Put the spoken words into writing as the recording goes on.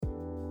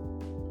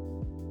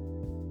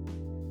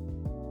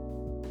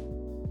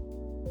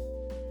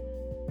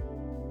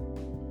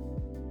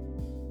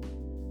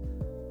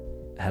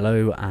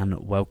Hello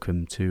and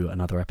welcome to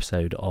another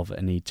episode of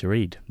A Need to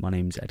Read. My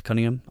name's Ed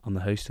Cunningham, I'm the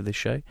host of this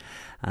show,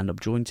 and I'm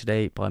joined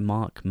today by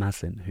Mark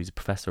Maslin, who's a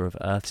Professor of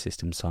Earth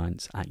System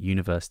Science at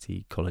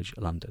University College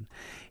London.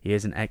 He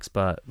is an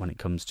expert when it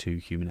comes to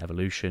human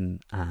evolution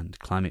and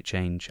climate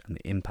change and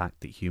the impact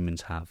that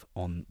humans have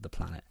on the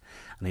planet.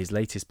 And his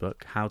latest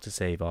book, How to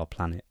Save Our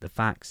Planet, The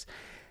Facts,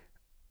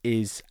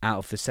 is out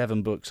of the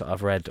 7 books that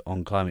I've read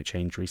on climate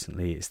change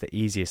recently, it's the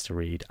easiest to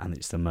read and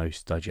it's the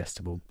most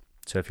digestible.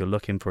 So if you're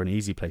looking for an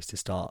easy place to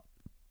start,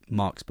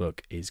 Mark's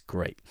book is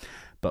great.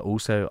 But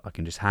also I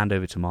can just hand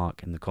over to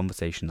Mark and the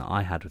conversation that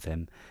I had with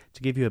him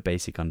to give you a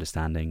basic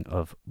understanding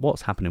of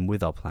what's happening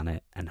with our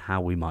planet and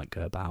how we might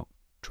go about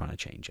trying to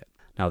change it.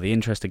 Now, the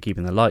interest of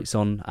keeping the lights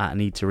on at A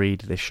Need to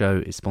Read, this show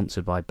is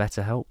sponsored by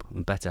BetterHelp,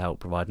 and BetterHelp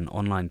provide an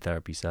online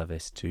therapy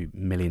service to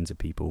millions of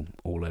people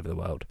all over the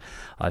world.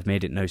 I've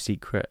made it no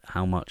secret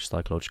how much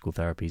psychological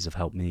therapies have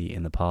helped me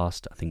in the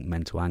past. I think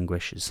mental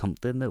anguish is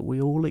something that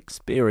we all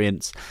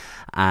experience,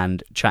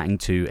 and chatting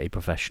to a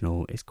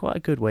professional is quite a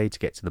good way to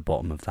get to the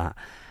bottom of that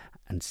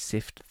and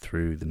sift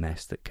through the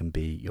mess that can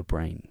be your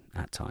brain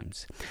at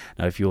times.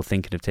 Now, if you're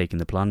thinking of taking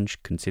the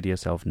plunge, consider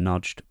yourself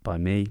nudged by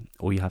me.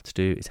 All you have to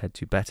do is head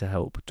to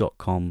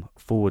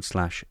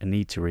betterhelp.com/a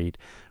need to read,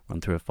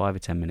 run through a 5 or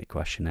 10 minute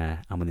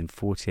questionnaire, and within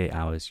 48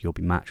 hours, you'll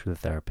be matched with a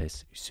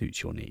therapist who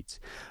suits your needs.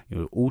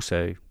 You'll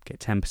also get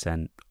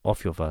 10%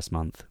 off your first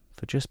month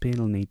for just being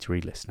a Need to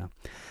Read listener.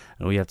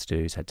 And all you have to do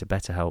is head to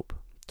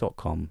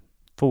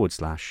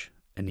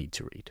betterhelp.com/a need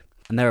to read.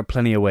 And there are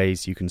plenty of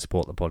ways you can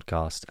support the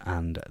podcast,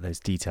 and there's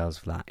details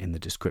of that in the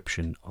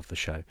description of the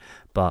show.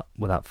 But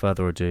without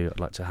further ado, I'd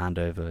like to hand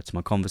over to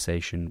my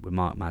conversation with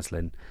Mark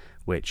Maslin,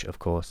 which, of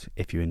course,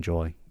 if you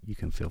enjoy, you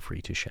can feel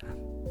free to share.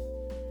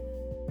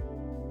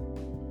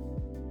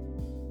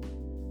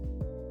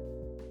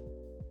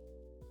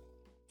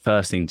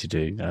 First thing to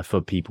do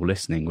for people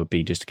listening would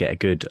be just to get a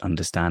good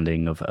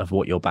understanding of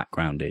what your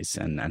background is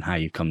and how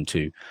you've come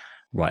to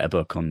write a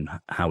book on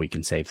how we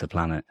can save the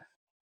planet.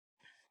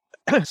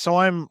 So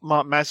I'm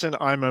Mark Maslin.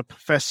 I'm a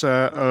Professor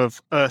of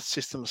Earth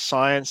System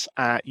Science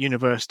at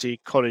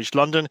University College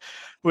London,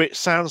 which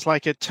sounds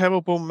like a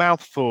terrible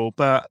mouthful,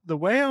 but the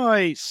way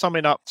I sum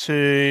it up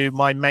to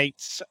my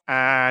mates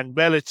and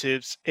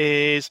relatives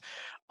is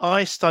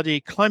I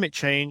study climate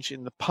change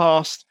in the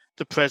past,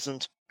 the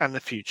present, and the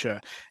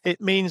future.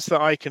 It means that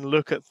I can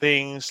look at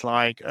things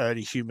like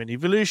early human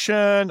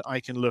evolution. I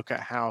can look at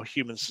how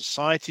human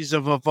societies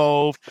have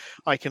evolved.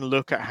 I can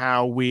look at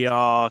how we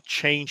are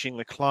changing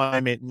the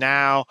climate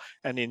now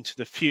and into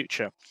the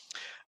future.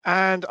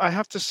 And I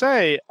have to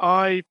say,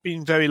 I've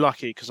been very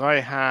lucky because I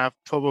have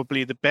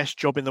probably the best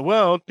job in the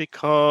world,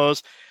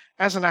 because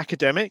as an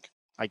academic,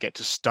 I get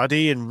to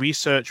study and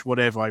research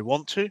whatever I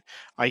want to.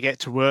 I get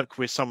to work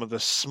with some of the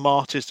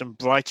smartest and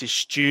brightest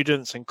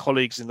students and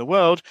colleagues in the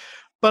world,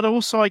 but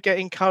also I get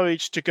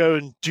encouraged to go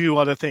and do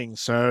other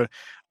things. So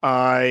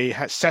I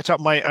had set up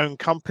my own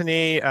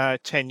company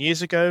 10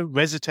 years ago,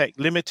 Resitech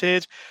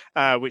Limited,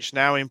 which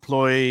now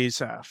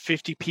employs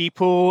 50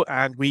 people,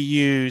 and we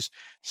use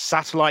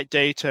satellite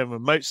data and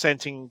remote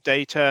sensing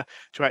data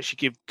to actually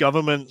give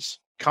governments,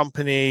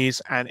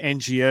 companies and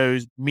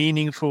NGOs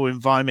meaningful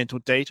environmental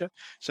data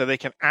so they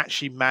can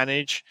actually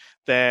manage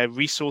their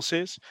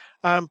resources.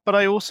 But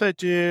I also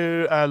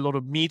do a lot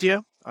of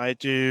media. I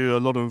do a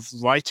lot of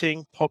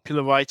writing,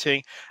 popular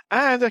writing,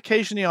 and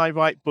occasionally I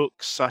write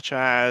books such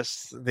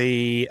as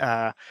the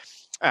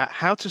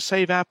How to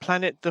Save Our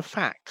Planet, The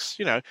Facts.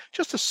 You know,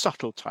 just a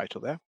subtle title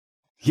there.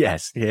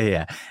 Yes,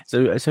 yeah.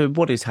 So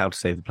what is How to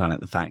Save the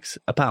Planet, The Facts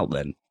about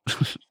then?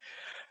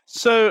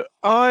 So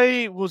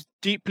I was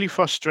deeply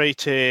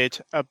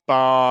frustrated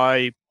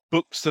by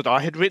books that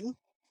I had written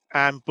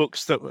and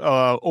books that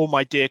all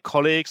my dear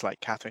colleagues like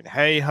Catherine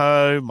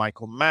Hayhoe,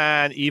 Michael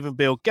Mann, even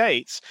Bill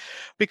Gates,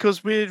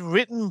 because we'd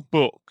written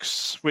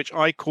books which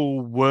I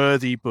call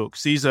worthy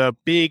books. These are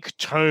big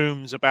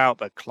tomes about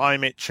the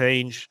climate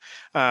change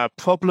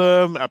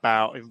problem,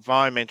 about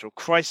environmental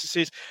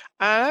crises,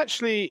 and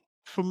actually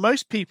for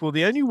most people,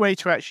 the only way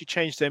to actually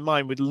change their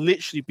mind would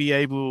literally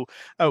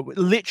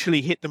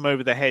hit them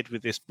over the head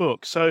with this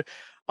book. So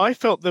I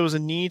felt there was a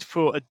need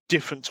for a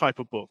different type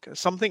of book,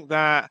 something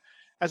that,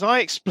 as I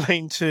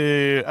explained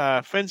to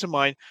friends of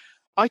mine,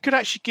 I could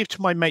actually give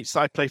to my mates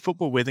that I play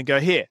football with and go,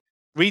 here,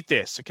 read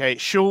this. Okay,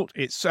 it's short,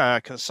 it's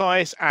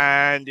concise,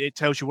 and it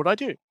tells you what I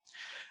do.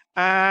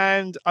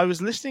 And I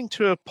was listening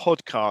to a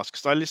podcast,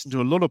 because I listen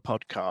to a lot of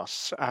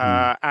podcasts,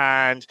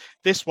 and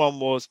this one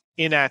was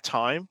In Our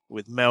Time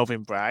with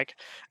Melvin Bragg,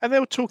 and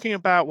they were talking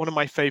about one of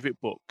my favorite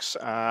books,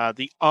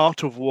 The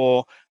Art of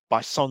War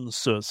by Sun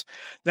Tzu.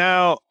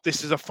 Now,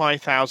 this is a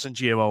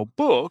 5,000-year-old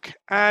book,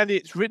 and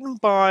it's written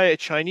by a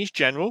Chinese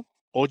general,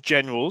 or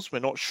generals, we're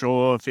not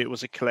sure if it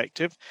was a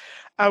collective,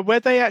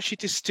 where they actually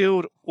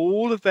distilled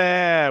all of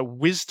their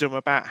wisdom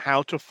about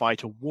how to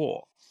fight a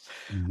war.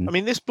 Mm-hmm. I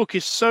mean, this book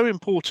is so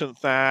important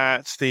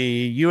that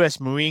the US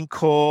Marine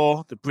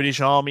Corps, the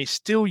British Army,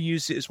 still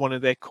use it as one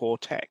of their core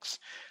texts.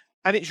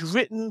 And it's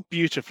written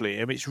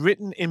beautifully. I mean, it's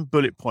written in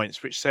bullet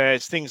points, which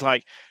says things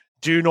like,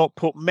 do not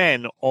put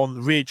men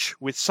on ridge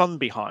with sun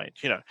behind,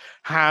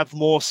 have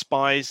more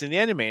spies than the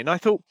enemy. And I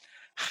thought,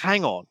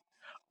 hang on,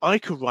 I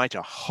could write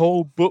a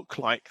whole book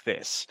like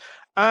this.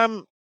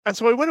 And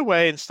so I went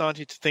away and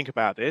started to think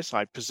about this.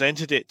 I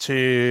presented it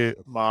to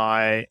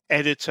my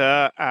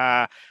editor,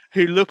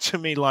 who looked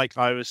at me like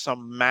I was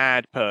some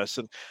mad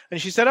person.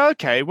 And she said,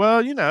 okay,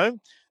 well,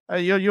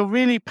 you're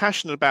really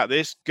passionate about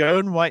this. Go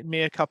and write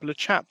me a couple of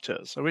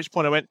chapters. At which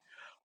point I went,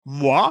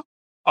 moi?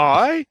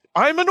 I'm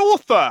an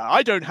author.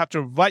 I don't have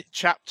to write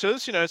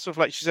chapters, sort of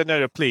like she said,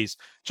 no, please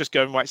just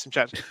go and write some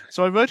chapters.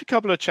 So I wrote a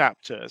couple of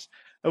chapters,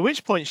 at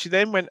which point she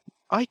then went,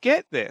 I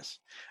get this.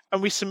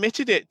 And we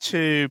submitted it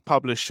to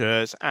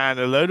publishers, and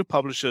a load of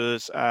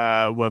publishers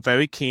were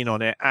very keen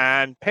on it.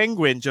 And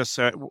Penguin just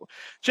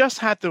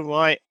had the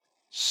right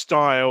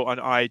style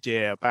and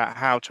idea about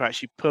how to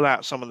actually pull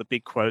out some of the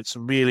big quotes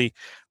and really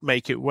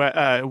make it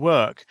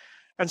work.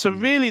 And so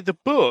really the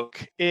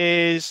book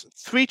is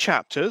 3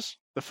 chapters.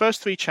 The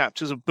first 3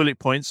 chapters are bullet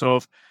points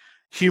of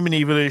human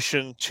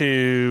evolution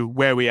to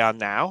where we are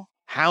now.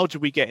 How do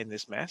we get in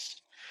this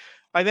mess?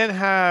 I then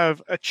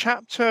have a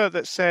chapter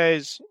that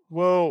says,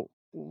 well,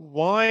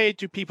 why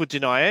do people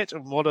deny it?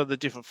 And what are the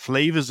different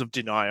flavors of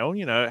denial?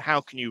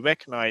 How can you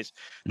recognize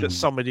that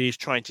somebody is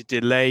trying to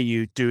delay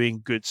you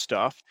doing good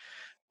stuff?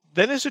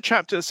 Then there's a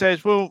chapter that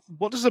says, well,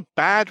 what does a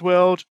bad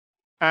world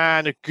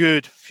and a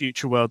good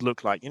future world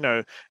look like?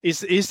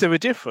 Is there a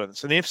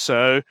difference? And if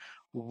so,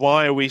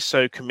 why are we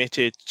so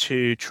committed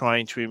to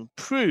trying to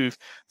improve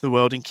the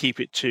world and keep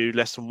it to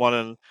less than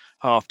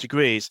 1.5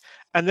 degrees?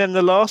 And then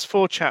the last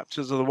 4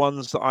 chapters are the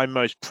ones that I'm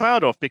most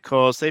proud of,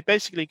 because they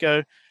basically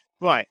go,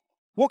 right,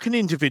 what can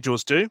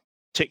individuals do?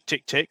 Tick,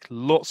 tick, tick,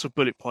 lots of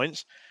bullet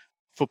points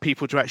for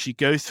people to actually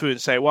go through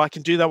and say, well, I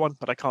can do that one,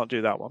 but I can't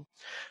do that one.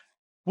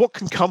 What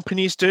can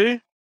companies do?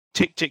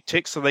 Tick, tick,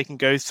 tick, so they can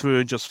go through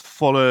and just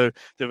follow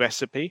the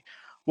recipe.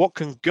 What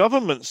can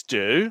governments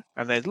do?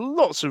 And there's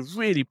lots of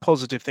really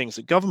positive things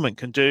that government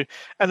can do.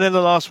 And then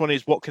the last one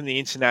is, what can the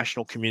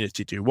international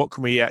community do? What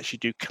can we actually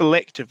do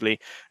collectively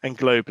and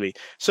globally?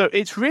 So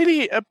it's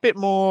really a bit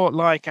more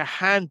like a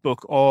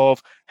handbook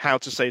of how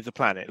to save the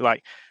planet.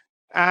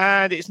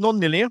 And it's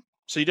non-linear,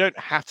 so you don't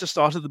have to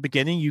start at the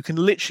beginning. You can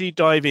literally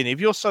dive in.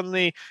 If you're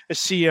suddenly a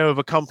CEO of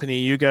a company,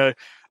 you go,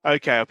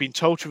 okay, I've been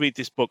told to read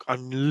this book.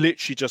 I'm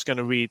literally just going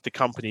to read the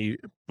company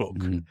book.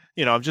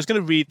 I'm just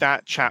going to read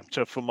that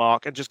chapter for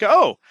Mark and just go,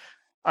 oh,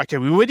 okay,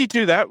 we already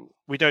do that.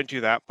 We don't do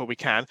that, but we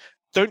can.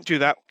 Don't do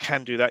that,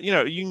 can do that. You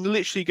can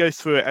literally go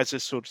through it as a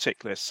sort of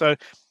tick list. So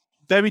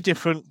very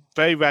different,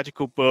 very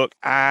radical book.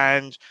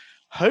 And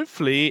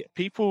hopefully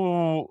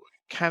people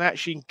can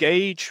actually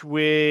engage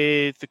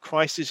with the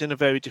crisis in a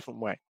very different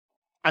way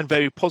and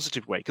very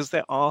positive way, because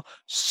there are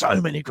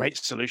so many great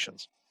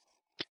solutions.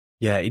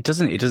 Yeah, it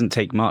doesn't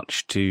take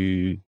much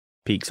to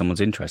pique someone's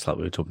interest, like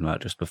we were talking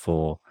about just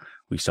before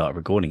we started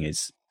recording.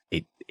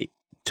 It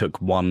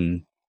took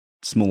one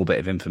small bit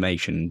of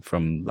information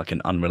from like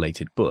an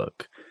unrelated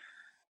book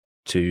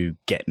to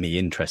get me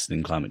interested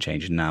in climate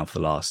change. And now for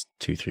the last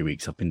 2-3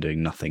 weeks, I've been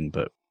doing nothing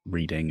but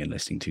reading and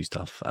listening to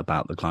stuff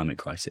about the climate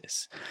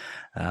crisis.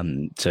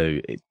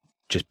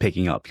 Just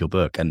picking up your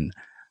book, and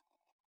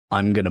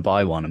I'm going to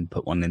buy one and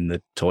put one in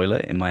the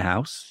toilet in my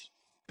house,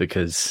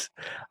 because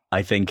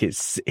I think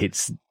it's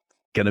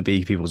going to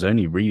be people's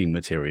only reading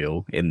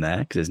material in there,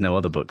 because there's no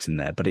other books in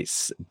there. But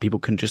people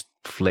can just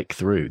flick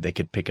through. They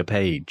could pick a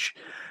page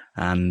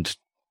and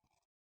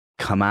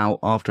come out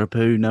after a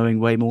poo knowing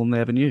way more than they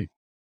ever knew.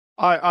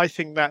 I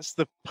think that's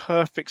the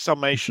perfect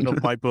summation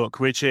of my book,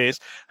 which is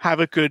have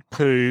a good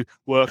poo,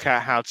 work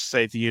out how to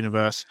save the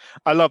universe.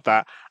 I love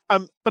that.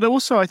 But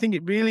also, I think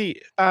it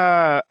really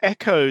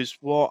echoes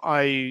what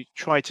I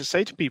try to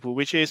say to people,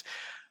 which is,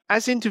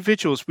 as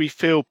individuals, we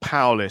feel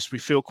powerless. We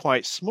feel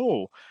quite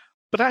small.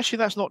 But actually,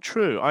 that's not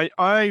true.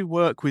 I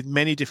work with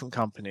many different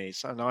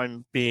companies, and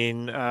I'm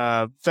being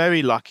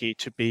very lucky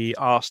to be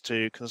asked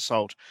to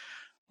consult.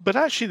 But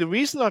actually, the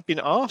reason I've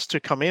been asked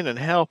to come in and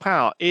help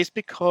out is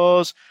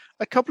because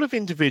a couple of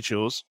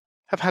individuals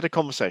have had a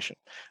conversation.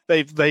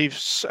 They've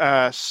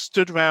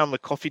stood around the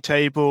coffee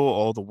table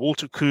or the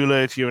water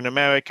cooler, if you're in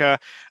America,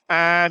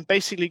 and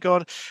basically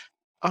gone,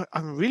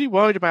 I'm really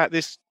worried about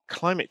this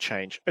climate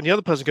change. And the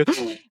other person goes,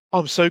 oh,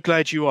 I'm so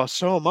glad you are.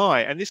 So am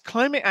I. And this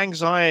climate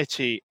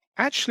anxiety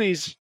actually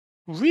is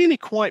really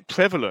quite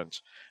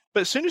prevalent.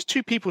 But as soon as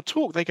 2 people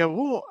talk, they go,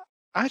 well,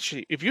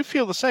 actually, if you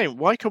feel the same,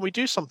 why can't we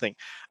do something?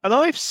 And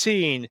I've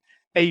seen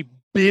a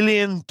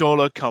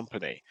billion-dollar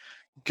company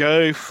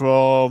go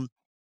from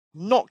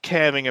not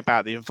caring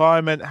about the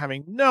environment,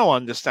 having no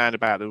understand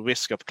about the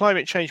risk of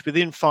climate change,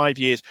 within 5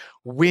 years,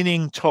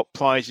 winning top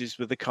prizes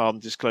with the Carbon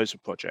Disclosure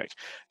Project,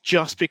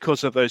 just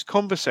because of those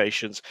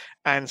conversations.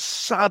 And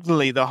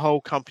suddenly the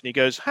whole company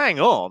goes, hang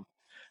on,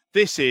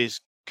 this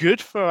is good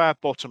for our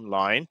bottom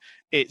line,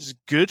 it's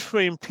good for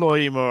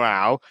employee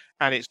morale,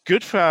 and it's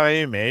good for our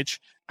image.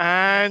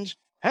 And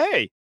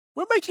hey,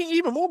 we're making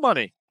even more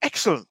money.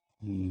 Excellent.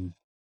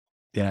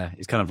 Yeah,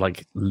 it's kind of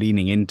like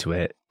leaning into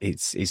it.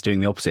 It's doing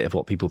the opposite of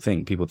what people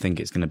think. People think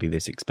it's going to be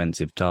this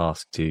expensive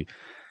task to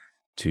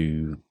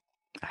to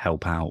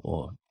help out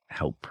or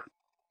help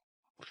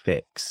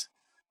fix,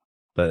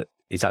 but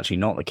it's actually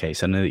not the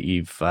case. I know that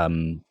you've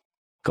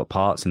got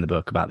parts in the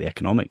book about the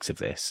economics of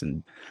this,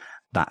 and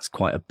that's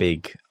quite a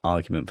big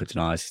argument for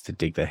deniers, is to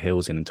dig their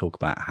heels in and talk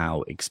about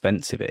how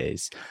expensive it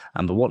is.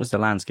 But what does the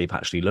landscape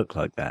actually look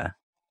like there?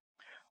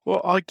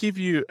 Well, I'll give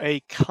you a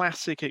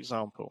classic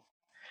example.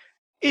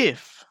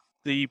 If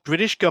the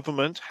British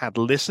government had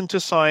listened to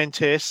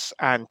scientists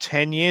and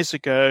 10 years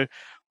ago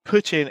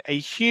put in a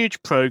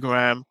huge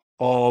program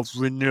of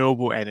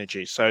renewable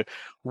energy, so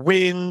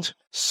wind,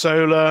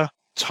 solar,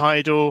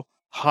 tidal,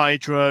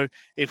 hydro,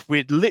 if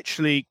we'd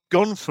literally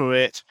gone for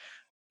it,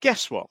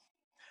 guess what?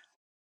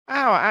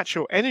 Our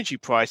actual energy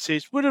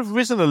prices would have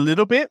risen a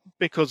little bit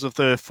because of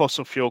the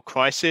fossil fuel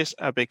crisis,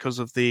 because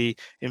of the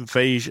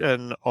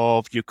invasion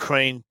of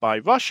Ukraine by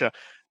Russia,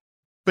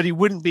 but it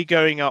wouldn't be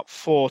going up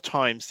 4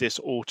 times this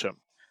autumn.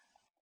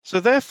 So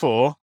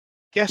therefore,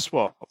 guess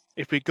what?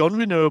 If we'd gone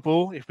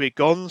renewable, if we'd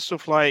gone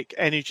sort of like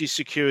energy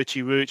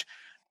security route,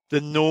 the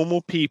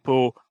normal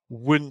people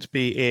wouldn't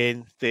be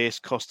in this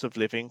cost of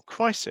living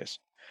crisis.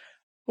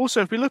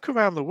 Also, if we look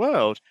around the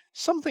world,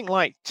 something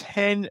like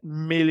 10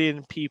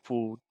 million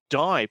people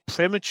die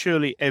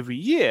prematurely every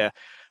year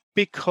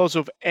because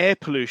of air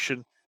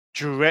pollution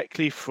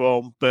directly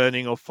from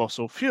burning of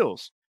fossil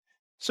fuels.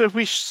 So if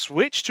we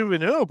switch to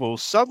renewables,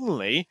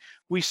 suddenly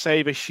we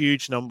save a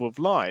huge number of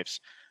lives.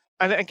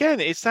 And again,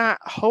 it's that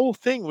whole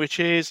thing, which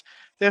is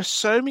there are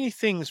so many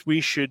things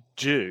we should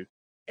do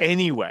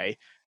anyway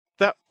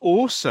that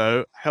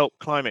also help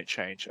climate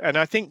change. And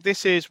I think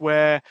this is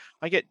where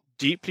I get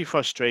deeply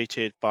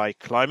frustrated by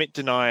climate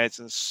deniers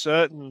and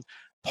certain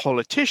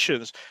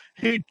politicians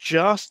who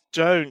just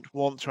don't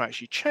want to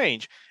actually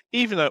change,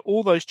 even though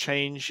all those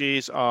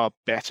changes are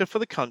better for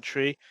the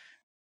country,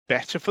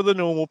 better for the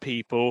normal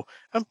people,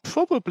 and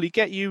probably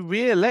get you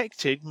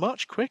re-elected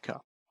much quicker.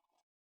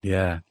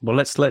 Yeah, well,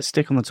 let's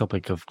stick on the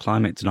topic of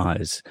climate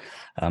deniers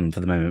for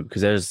the moment,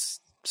 because there's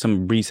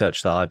some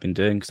research that I've been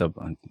doing,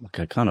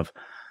 because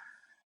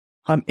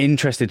I'm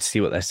interested to see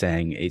what they're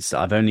saying.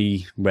 I've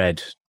only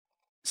read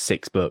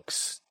 6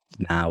 books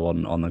now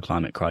on the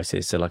climate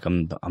crisis, so like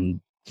I'm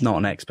not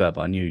an expert,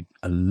 but I knew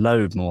a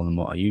load more than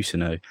what I used to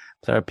know.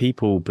 There are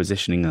people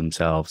positioning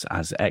themselves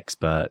as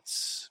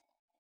experts,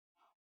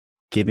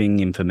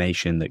 giving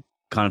information that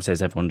kind of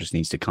says everyone just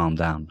needs to calm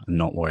down and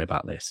not worry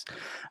about this.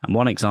 And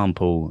one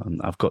example, and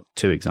I've got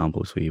 2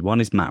 examples for you. One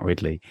is Matt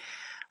Ridley.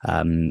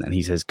 And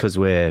he says, because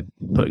we're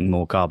putting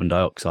more carbon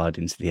dioxide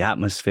into the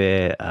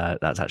atmosphere,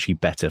 that's actually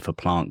better for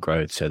plant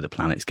growth. So the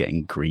planet's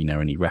getting greener.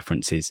 And he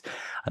references,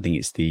 I think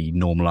it's the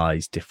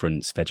normalized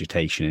difference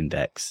vegetation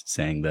index,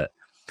 saying that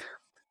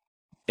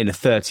in a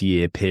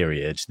 30-year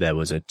period, there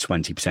was a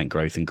 20%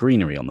 growth in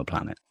greenery on the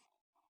planet.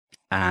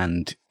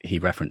 And he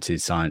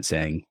references science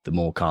saying the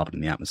more carbon in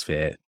the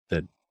atmosphere,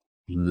 the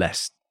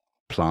less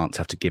plants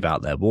have to give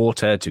out their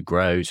water to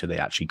grow, so they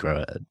actually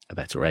grow at a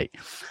better rate.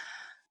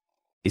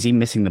 Is he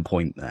missing the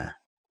point there?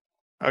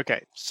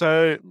 Okay,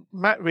 so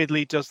Matt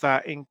Ridley does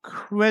that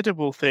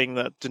incredible thing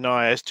that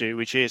deniers do,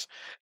 which is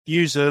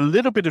use a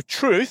little bit of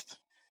truth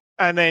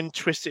and then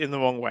twist it in the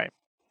wrong way.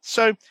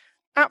 So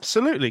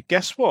absolutely,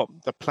 guess what?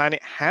 The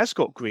planet has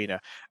got greener.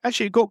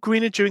 Actually, it got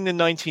greener during the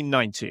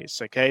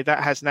 1990s, okay?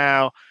 That has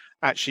now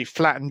actually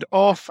flattened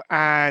off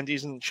and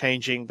isn't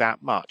changing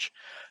that much.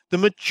 The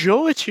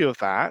majority of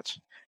that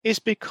is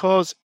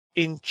because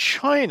in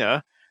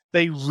China,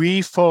 they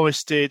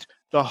reforested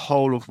the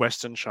whole of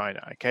Western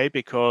China, okay,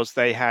 because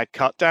they had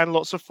cut down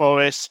lots of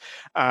forests,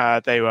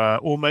 they were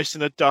almost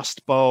in a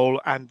dust bowl,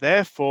 and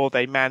therefore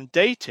they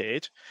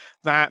mandated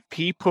that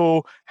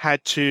people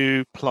had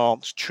to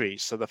plant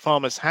trees. So the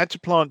farmers had to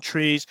plant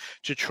trees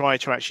to try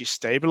to actually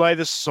stabilize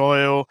the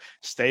soil,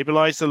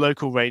 stabilize the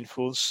local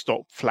rainfall,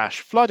 stop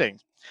flash flooding.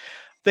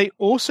 They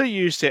also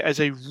used it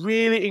as a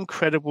really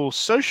incredible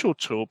social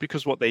tool,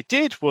 because what they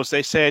did was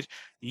they said,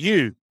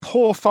 you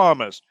poor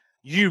farmers,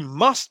 you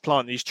must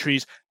plant these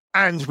trees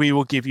and we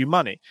will give you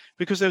money,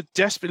 because they're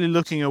desperately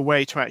looking a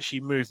way to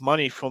actually move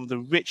money from the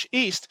rich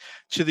East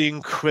to the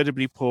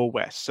incredibly poor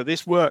West. So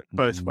this worked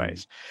both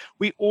ways.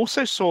 We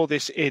also saw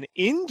this in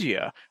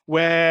India,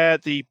 where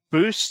the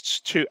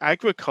boost to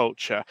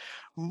agriculture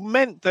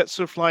meant that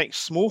sort of like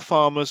small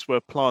farmers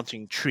were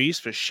planting trees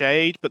for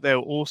shade, but they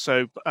were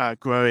also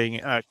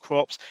growing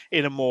crops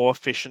in a more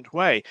efficient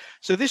way.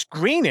 So this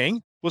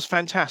greening was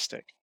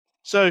fantastic.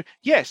 So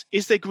yes,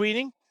 is there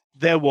greening?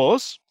 There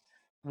was.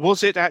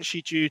 Was it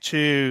actually due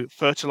to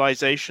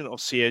fertilization of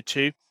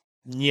CO2?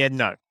 Yeah,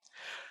 no.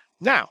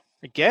 Now,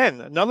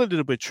 again, another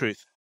little bit of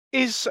truth.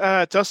 Does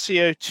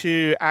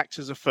CO2 act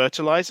as a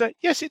fertilizer?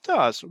 Yes, it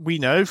does. We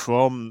know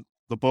from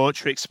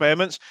laboratory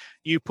experiments,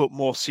 you put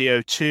more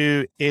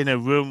CO2 in a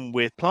room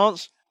with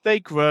plants, they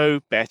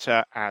grow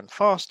better and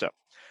faster.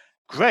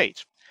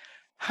 Great.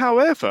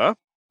 However,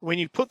 when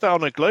you put that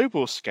on a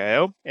global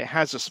scale, it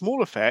has a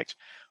small effect,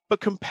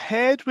 but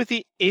compared with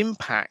the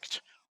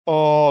impact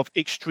of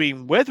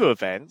extreme weather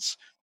events,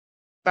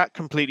 that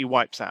completely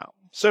wipes out.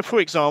 So,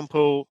 for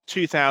example,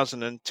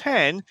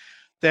 2010,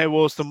 there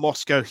was the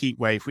Moscow heat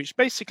wave, which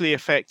basically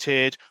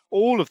affected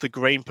all of the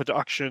grain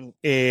production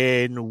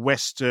in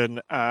Western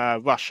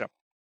Russia.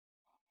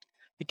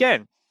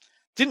 Again,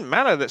 didn't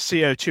matter that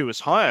CO2 was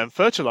higher and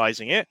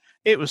fertilizing it.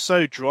 It was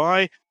so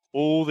dry,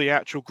 all the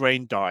actual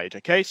grain died.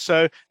 Okay,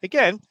 so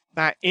again,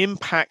 that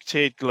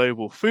impacted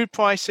global food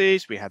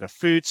prices. We had a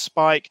food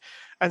spike.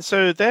 And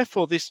so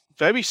therefore, this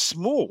very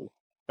small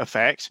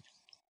effect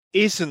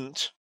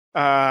isn't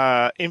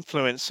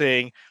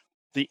influencing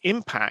the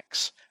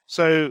impacts.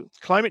 So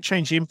climate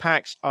change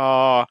impacts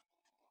are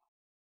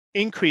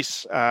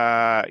increased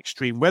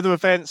extreme weather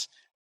events.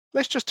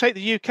 Let's just take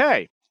the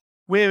UK.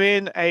 We're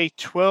in a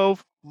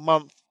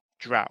 12-month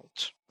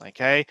drought.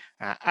 Okay,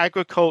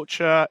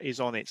 agriculture is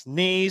on its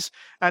knees.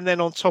 And then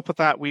on top of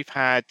that, we've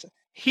had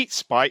heat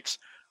spikes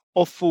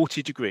of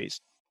 40 degrees.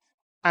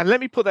 And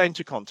let me put that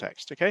into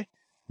context. Okay,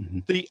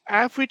 the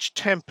average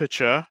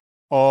temperature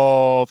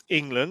of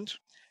England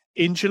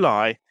in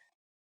July,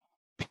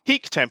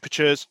 peak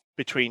temperatures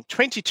between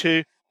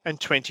 22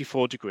 and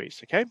 24 degrees.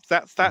 Okay,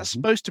 that's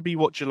supposed to be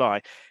what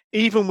July,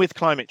 even with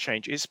climate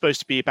change, is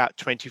supposed to be about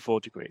 24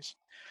 degrees.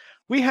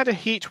 We had a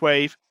heat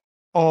wave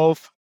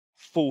of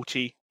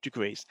 40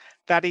 degrees.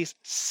 That is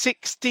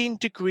 16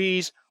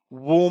 degrees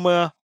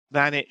warmer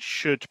than it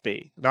should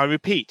be. And I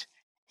repeat,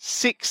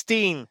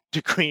 16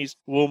 degrees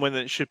warmer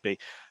than it should be.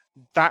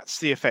 That's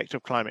the effect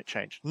of climate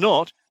change,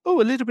 not, a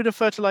little bit of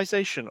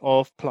fertilization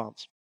of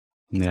plants.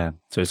 Yeah.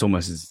 So it's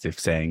almost as if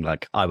saying,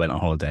 like, I went on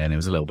holiday and it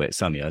was a little bit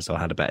sunnier, so I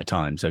had a better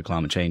time. So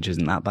climate change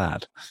isn't that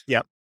bad.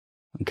 Yep.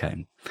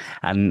 Okay.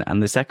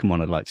 And the second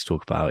one I'd like to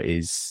talk about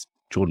is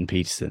Jordan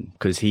Peterson,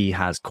 because he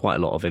has quite a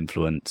lot of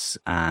influence,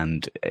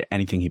 and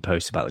anything he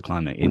posts about the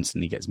climate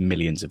instantly gets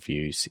millions of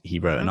views. He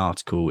wrote an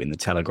article in the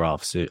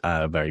Telegraph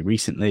very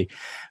recently,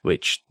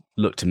 which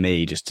looked to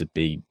me just to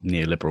be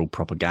neoliberal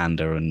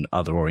propaganda and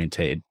other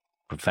orientated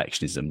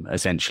perfectionism,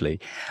 essentially.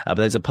 But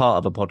there's a part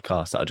of a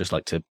podcast that I'd just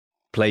like to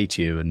play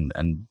to you,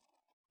 and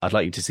I'd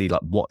like you to see,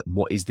 like,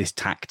 what is this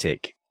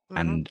tactic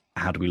and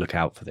how do we look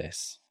out for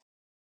this?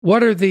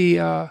 What are the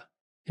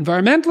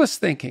environmentalists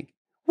thinking?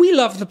 We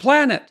love the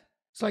planet.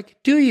 It's like,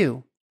 do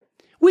you?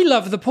 We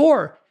love the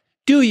poor.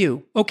 Do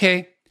you?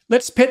 Okay,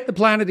 let's pit the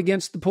planet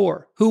against the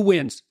poor. Who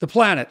wins? The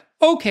planet.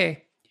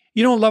 Okay,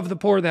 you don't love the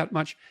poor that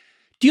much.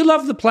 Do you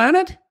love the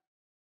planet?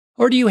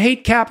 Or do you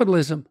hate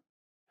capitalism?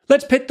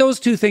 Let's pit those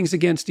two things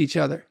against each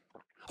other.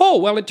 Oh,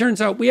 well, it turns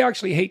out we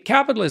actually hate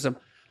capitalism.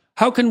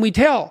 How can we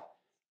tell?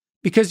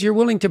 Because you're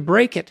willing to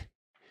break it.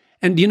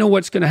 And you know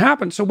what's going to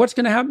happen? So what's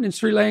going to happen in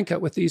Sri Lanka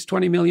with these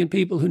 20 million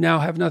people who now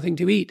have nothing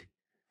to eat?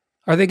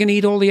 Are they going to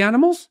eat all the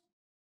animals?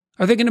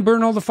 Are they going to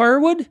burn all the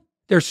firewood?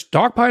 They're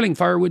stockpiling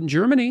firewood in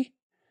Germany.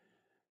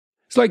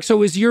 It's like,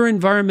 so is your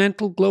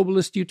environmental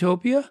globalist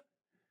utopia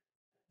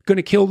going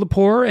to kill the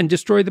poor and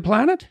destroy the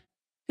planet?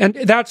 And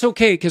that's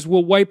okay, because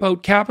we'll wipe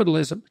out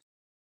capitalism.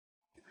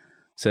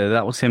 So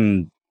that was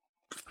him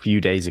a few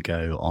days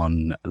ago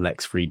on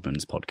Lex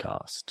Friedman's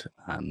podcast,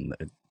 a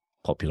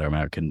popular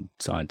American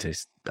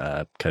scientist,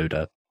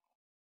 coder,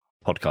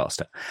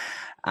 podcaster.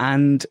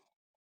 And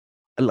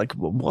like,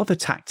 what are the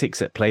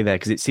tactics at play there?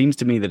 Because it seems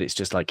to me that it's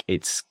just like,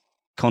 it's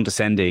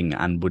condescending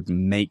and would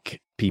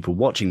make people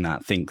watching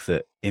that think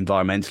that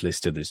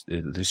environmentalists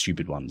are the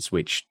stupid ones,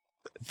 which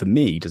for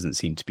me doesn't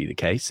seem to be the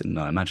case. And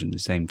I imagine the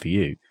same for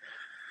you.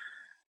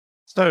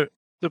 So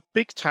the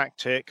big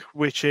tactic,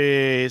 which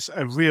is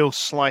a real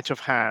sleight of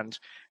hand,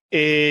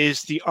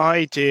 is the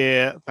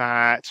idea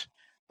that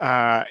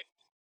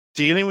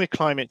dealing with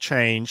climate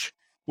change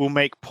will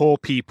make poor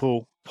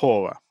people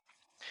poorer.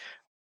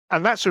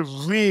 And that's a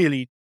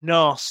really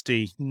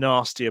nasty,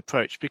 nasty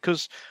approach,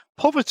 because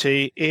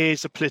poverty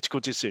is a political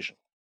decision,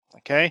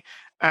 okay?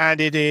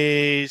 And it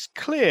is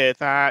clear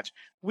that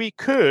we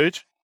could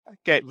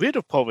get rid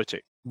of poverty.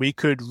 We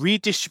could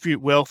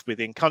redistribute wealth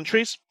within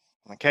countries,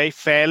 okay,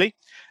 fairly,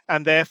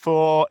 and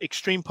therefore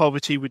extreme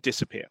poverty would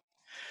disappear.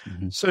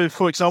 So,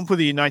 for example,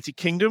 the United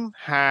Kingdom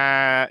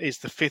is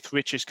the 5th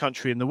richest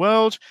country in the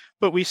world,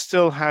 but we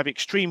still have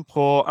extreme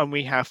poor and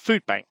we have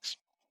food banks.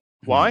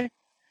 Why?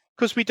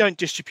 Because we don't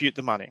distribute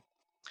the money.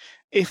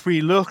 If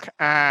we look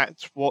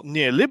at what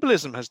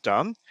neoliberalism has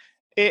done,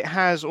 it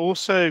has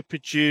also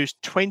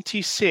produced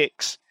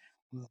 26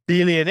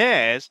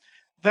 billionaires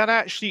that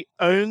actually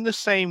own the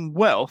same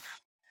wealth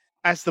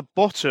as the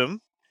bottom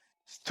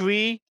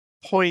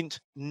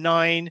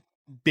 3.9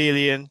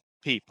 billion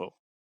people.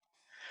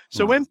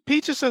 So when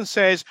Peterson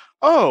says,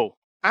 oh,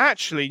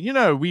 actually,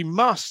 we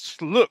must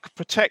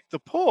protect the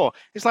poor,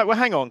 it's like, well,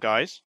 hang on,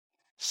 guys,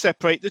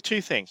 separate the two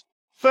things.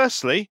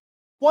 Firstly,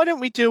 why don't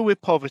we deal with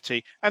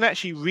poverty and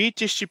actually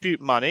redistribute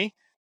money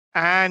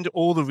and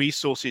all the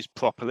resources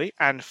properly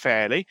and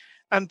fairly,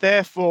 and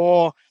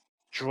therefore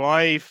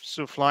drive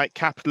sort of like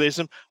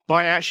capitalism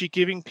by actually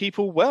giving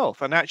people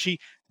wealth and actually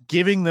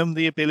giving them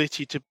the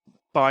ability to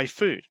buy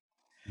food.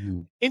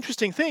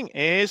 Interesting thing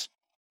is,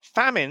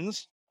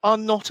 famines are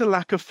not a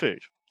lack of food.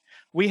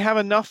 We have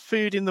enough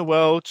food in the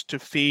world to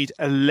feed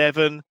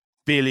 11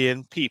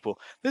 billion people.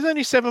 There's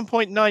only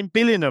 7.9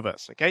 billion of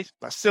us, okay?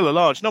 That's still a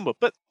large number,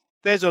 but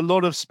there's a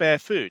lot of spare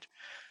food.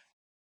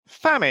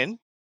 Famine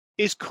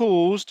is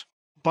caused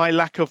by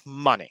lack of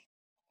money.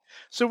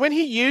 So when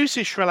he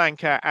uses Sri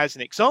Lanka as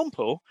an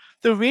example,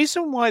 the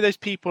reason why those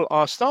people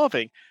are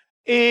starving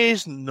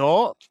is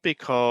not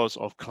because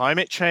of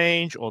climate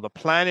change or the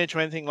planet or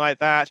anything like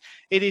that.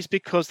 It is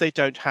because they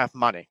don't have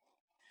money.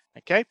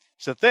 Okay,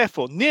 so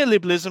therefore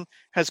neoliberalism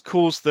has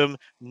caused them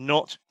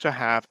not to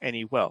have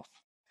any wealth.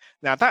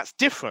 Now that's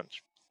different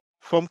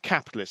from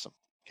capitalism.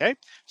 Okay,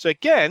 so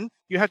again,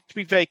 you have to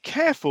be very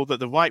careful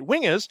that the right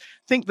wingers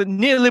think that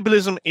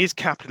neoliberalism is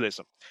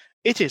capitalism.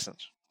 It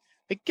isn't.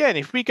 Again,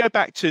 if we go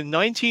back to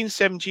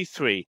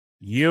 1973,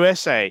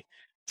 USA,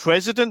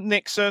 President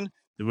Nixon,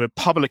 the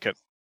Republican,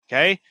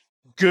 okay,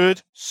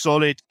 good,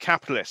 solid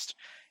capitalist.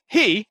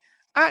 He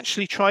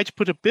actually tried to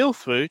put a bill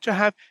through to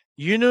have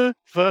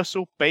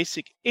universal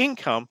basic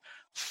income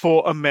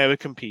for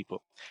American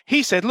people.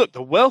 He said, look,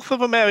 the wealth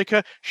of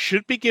America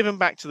should be given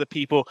back to the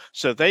people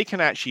so they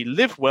can actually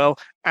live well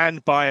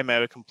and buy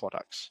American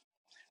products.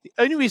 The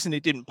only reason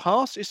it didn't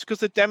pass is because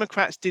the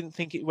Democrats didn't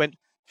think it went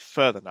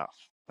further enough.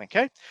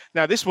 Okay.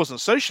 Now, this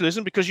wasn't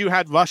socialism because you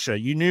had Russia.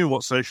 You knew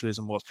what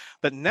socialism was.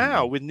 But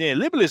now with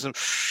neoliberalism,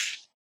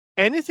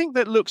 anything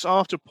that looks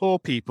after poor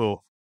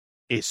people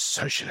is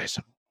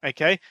socialism.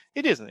 Okay.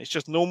 It isn't. It's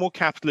just normal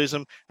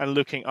capitalism and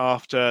looking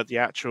after the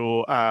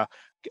actual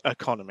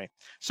economy.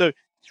 So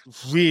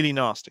it's really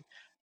nasty.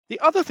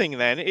 The other thing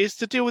then is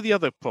to deal with the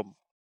other problem,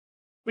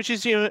 which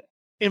is the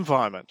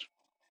environment.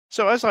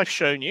 So as I've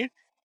shown you,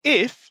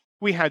 if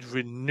we had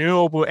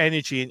renewable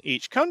energy in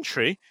each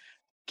country,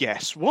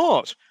 guess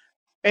what?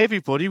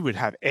 Everybody would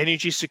have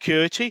energy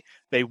security.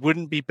 They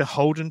wouldn't be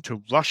beholden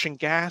to Russian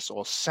gas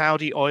or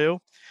Saudi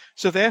oil.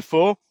 So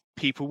therefore,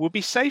 people would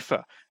be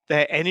safer.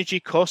 Their energy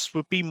costs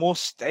would be more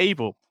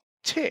stable.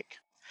 Tick.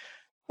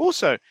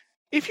 Also,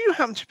 if you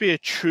happen to be a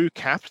true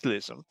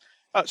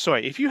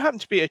if you happen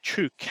to be a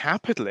true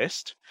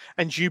capitalist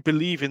and you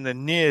believe in the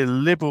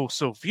neoliberal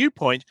sort of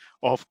viewpoint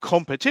of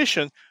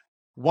competition,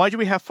 why do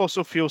we have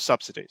fossil fuel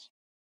subsidies?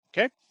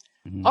 Okay,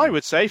 I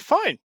would say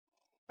fine.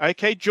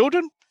 Okay,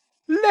 Jordan,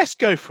 let's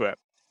go for it.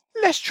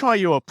 Let's try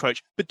your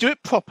approach, but do it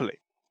properly.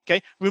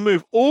 Okay,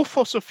 remove all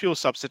fossil fuel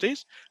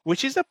subsidies,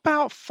 which is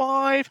about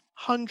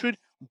 $500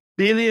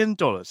 billion.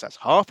 That's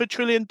 $500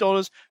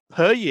 billion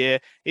per year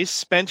is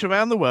spent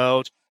around the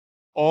world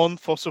on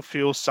fossil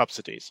fuel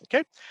subsidies.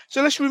 Okay,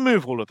 so let's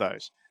remove all of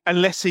those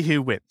and let's see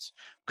who wins.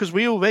 Because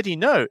we already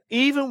know,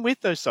 even with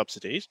those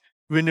subsidies,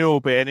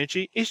 renewable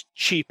energy is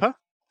cheaper,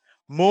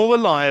 more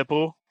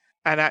reliable,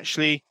 and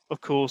actually, of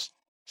course,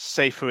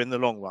 safer in the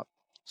long run.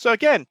 So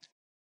again,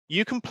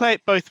 you can play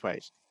it both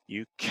ways.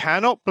 You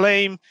cannot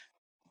blame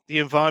the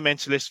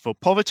environmentalists for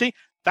poverty.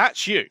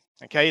 That's you.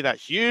 Okay,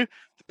 that's you,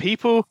 the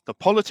people, the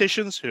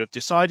politicians who have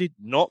decided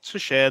not to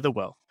share the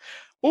wealth.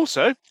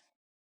 Also,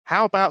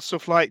 how about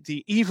stuff like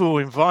the evil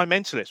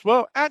environmentalists?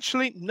 Well,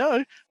 actually,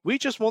 no, we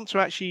just want to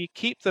actually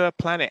keep the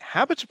planet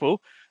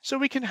habitable so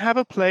we can have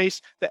a place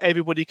that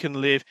everybody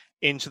can live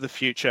into the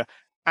future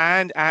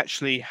and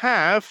actually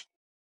have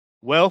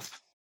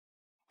wealth,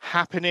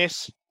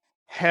 happiness,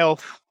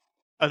 health,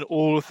 and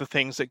all of the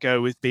things that go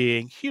with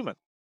being human.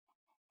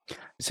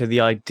 So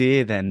the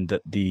idea then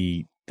that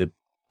the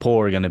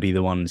poor are going to be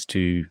the ones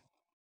to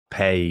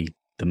pay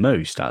the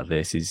most out of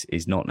this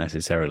is not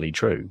necessarily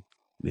true.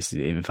 This is,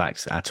 in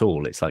fact, at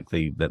all. It's like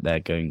that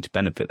they're going to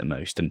benefit the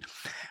most. And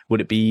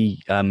would it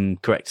be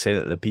correct to say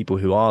that the people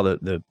who are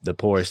the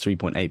poorest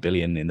 3.8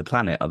 billion in the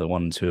planet are the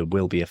ones who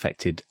will be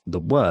affected the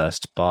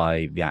worst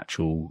by the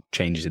actual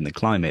changes in the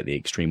climate, the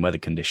extreme weather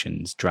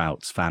conditions,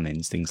 droughts,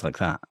 famines, things like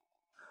that?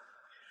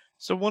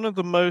 So one of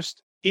the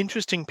most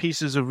interesting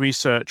pieces of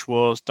research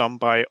was done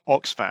by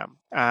Oxfam,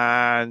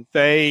 and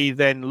they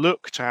then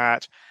looked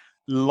at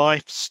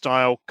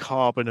lifestyle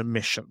carbon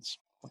emissions.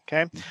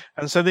 Okay,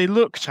 and so they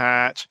looked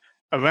at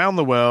around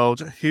the world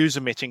who's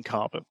emitting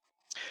carbon.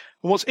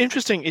 And what's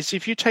interesting is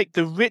if you take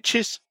the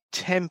richest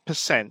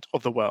 10%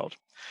 of the world,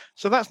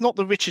 so that's not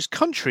the richest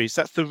countries,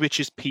 that's the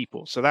richest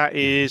people. So that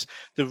is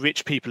the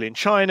rich people in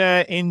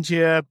China,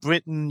 India,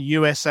 Britain,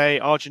 USA,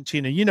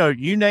 Argentina,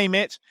 you name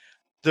it,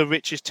 the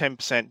richest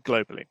 10%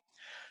 globally.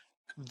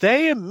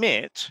 They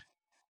emit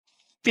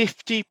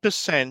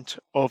 50%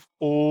 of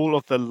all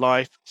of the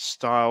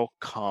lifestyle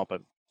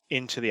carbon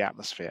into the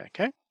atmosphere,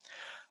 okay?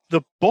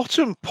 The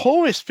bottom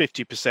poorest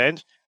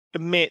 50%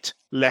 emit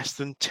less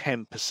than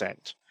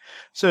 10%.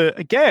 So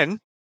again,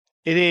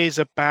 it is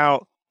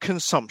about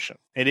consumption.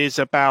 It is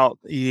about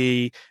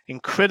the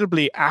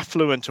incredibly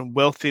affluent and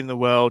wealthy in the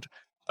world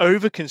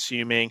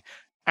over-consuming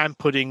and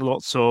putting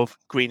lots of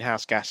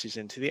greenhouse gases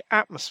into the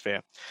atmosphere.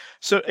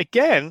 So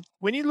again,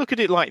 when you look at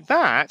it like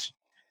that,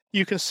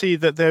 you can see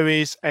that there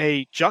is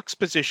a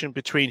juxtaposition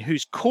between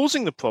who's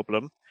causing the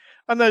problem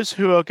and those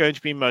who are going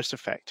to be most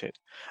affected.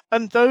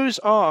 And those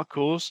are, of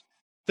course,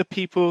 the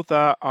people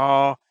that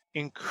are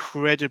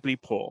incredibly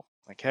poor.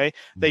 Okay,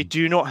 they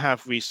do not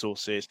have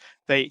resources.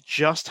 They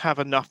just have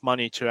enough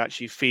money to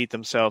actually feed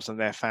themselves and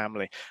their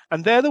family.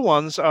 And they're the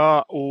ones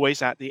are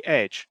always at the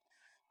edge.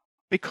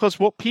 Because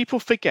what people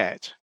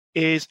forget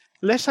is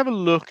let's have a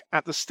look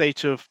at the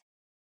state of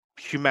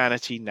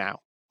humanity now.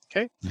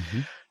 Okay. Mm-hmm.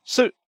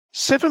 So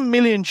 7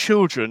 million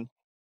children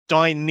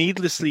die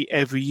needlessly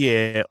every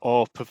year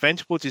of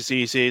preventable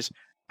diseases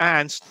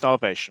and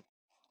starvation.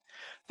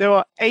 There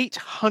are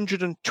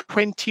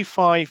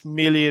 825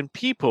 million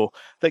people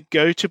that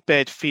go to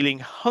bed feeling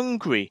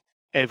hungry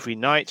every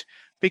night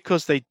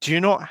because they do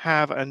not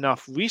have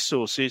enough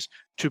resources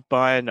to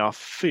buy enough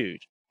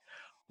food.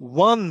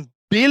 1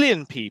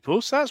 billion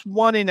people, so that's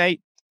 1 in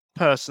 8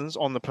 persons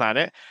on the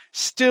planet,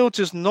 still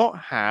does not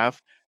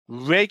have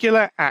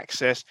regular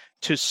access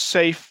to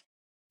safe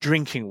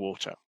drinking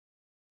water.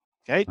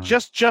 Okay,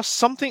 just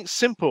something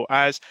simple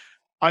as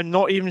I'm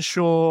not even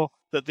sure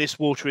that this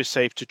water is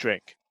safe to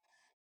drink.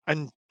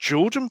 And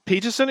Jordan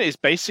Peterson is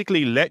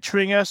basically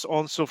lecturing us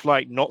on sort of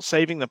like not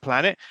saving the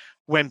planet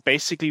when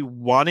basically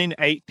 1 in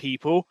 8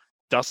 people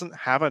doesn't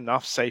have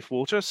enough safe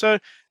water. So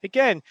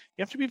again,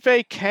 you have to be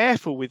very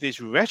careful with this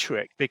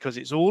rhetoric because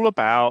it's all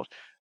about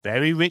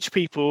very rich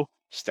people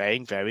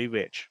staying very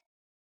rich.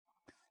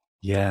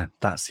 Yeah,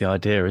 that's the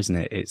idea, isn't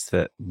it? It's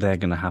that they're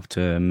going to have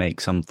to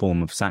make some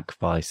form of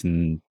sacrifice,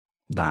 and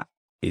that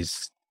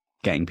is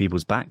getting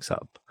people's backs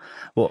up.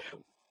 Well,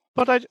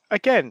 but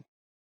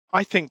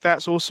I think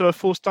that's also a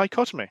false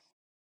dichotomy.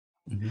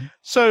 Mm-hmm.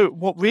 So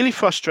what really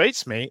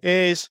frustrates me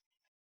is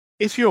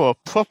if you're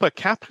a proper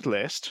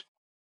capitalist,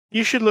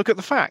 you should look at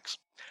the facts.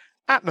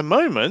 At the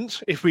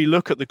moment, if we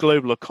look at the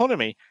global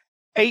economy,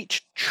 $8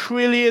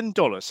 trillion,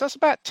 that's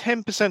about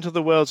 10% of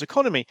the world's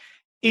economy,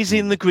 is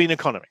in the green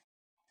economy.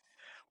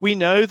 We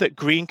know that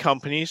green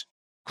companies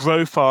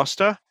grow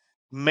faster,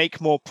 make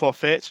more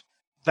profit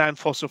than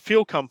fossil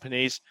fuel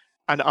companies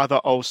and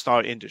other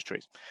old-style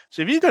industries.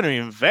 So if you're going to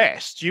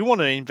invest, you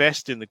want to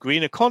invest in the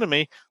green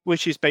economy,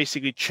 which is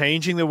basically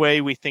changing the way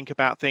we think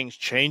about things,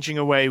 changing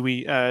the way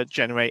we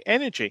generate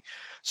energy.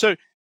 So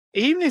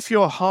even if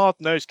you're a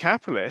hard-nosed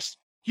capitalist,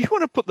 you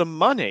want to put the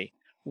money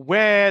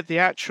where the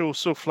actual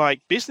sort of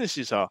like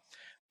businesses are.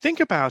 Think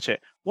about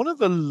it. One of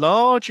the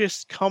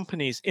largest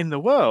companies in the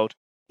world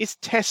is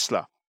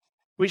Tesla,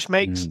 which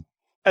makes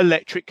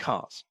electric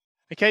cars.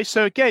 Okay,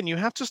 so again, you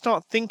have to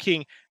start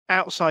thinking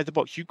outside the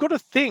box. You've got to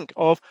think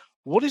of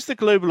what is the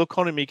global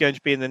economy going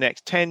to be in the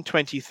next 10,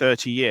 20,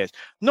 30 years?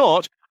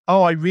 Not,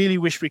 oh, I really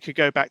wish we could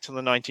go back to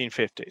the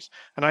 1950s.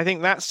 And I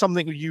think that's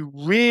something you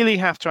really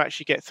have to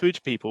actually get through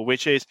to people,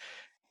 which is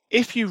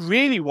if you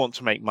really want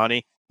to make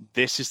money,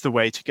 this is the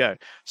way to go.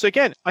 So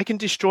again, I can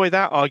destroy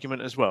that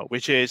argument as well,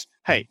 which is,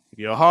 hey, if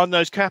you're a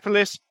hard-nosed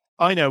capitalist,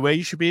 I know where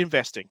you should be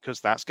investing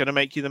because that's going to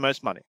make you the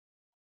most money.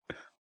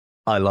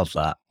 I love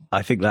that.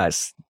 I think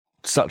that's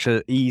such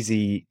an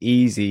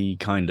easy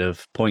kind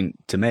of point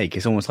to make.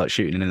 It's almost like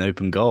shooting an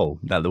open goal,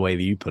 that the way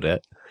that you put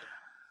it.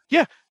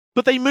 Yeah,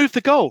 but they moved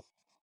the goal.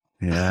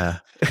 Yeah.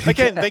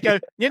 Again, they go,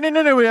 yeah,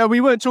 no,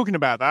 we weren't talking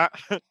about that.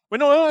 We're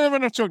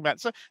not talking about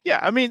it. So, yeah,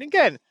 I mean,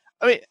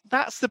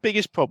 that's the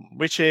biggest problem,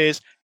 which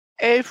is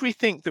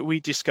everything that we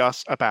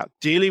discuss about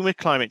dealing with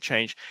climate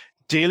change,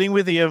 dealing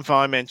with the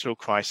environmental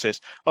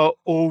crisis are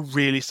all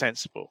really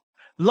sensible.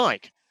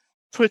 Like,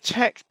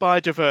 protect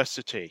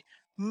biodiversity,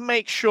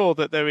 make sure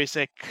that there is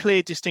a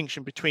clear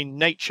distinction between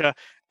nature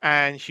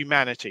and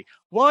humanity.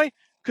 Why?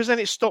 Because then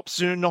it stops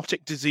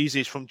zoonotic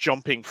diseases from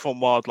jumping from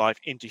wildlife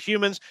into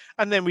humans,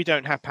 and then we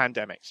don't have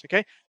pandemics,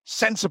 okay?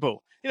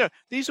 Sensible.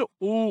 These are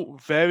all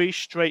very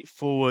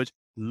straightforward,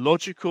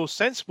 logical,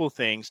 sensible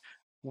things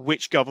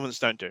which governments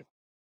don't do.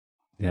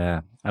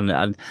 Yeah,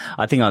 and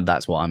I think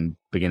that's what I'm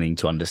beginning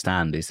to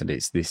understand is that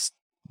it's this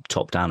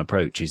top-down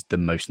approach is the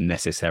most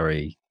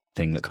necessary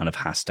thing that kind of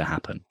has to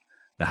happen.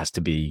 There has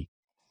to be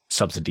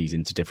subsidies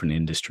into different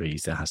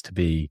industries. There has to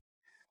be,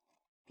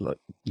 look,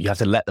 you have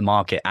to let the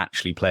market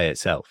actually play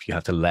itself. You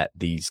have to let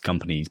these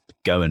companies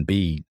go and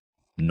be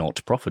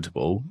not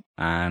profitable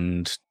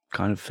and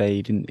kind of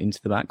fade into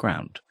the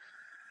background.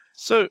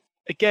 So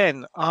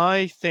again,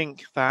 I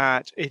think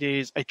that it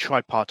is a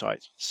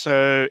tripartite.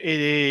 So it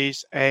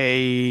is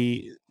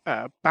a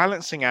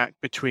balancing act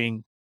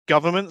between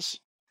governments,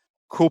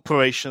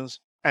 corporations,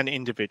 and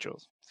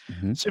individuals.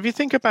 Mm-hmm. So if you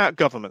think about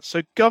governments,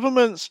 so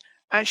governments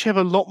actually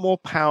have a lot more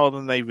power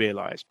than they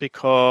realize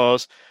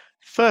because,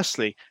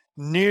 firstly,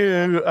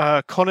 new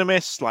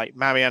economists like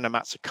Mariana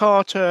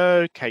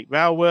Mazzucato, Kate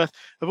Raworth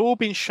have all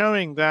been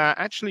showing that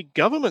actually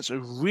governments are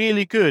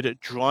really good at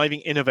driving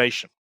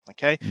innovation.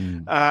 Okay,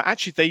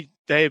 actually,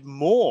 they're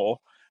more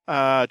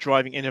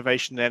driving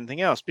innovation than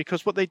anything else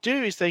because what they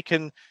do is they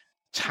can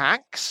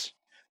tax,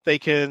 they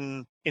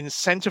can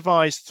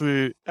incentivize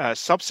through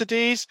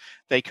subsidies,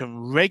 they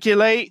can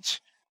regulate.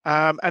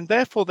 And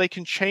therefore, they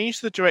can change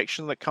the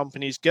direction that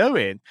companies go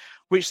in,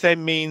 which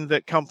then mean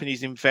that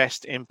companies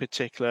invest in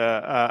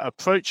particular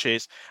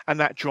approaches, and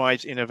that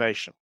drives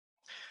innovation.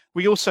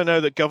 We also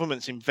know that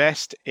governments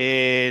invest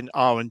in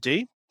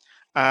R&D.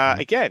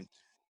 Again,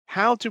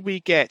 how do we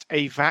get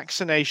a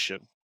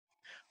vaccination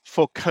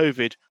for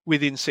COVID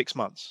within 6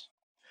 months?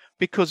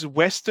 Because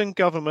Western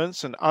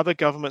governments and other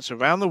governments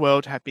around the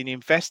world have been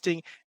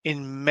investing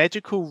in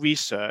medical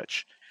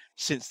research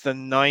since the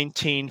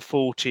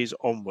 1940s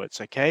onwards,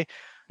 okay?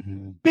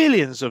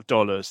 billions of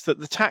dollars that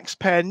the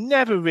taxpayer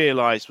never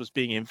realized was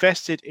being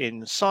invested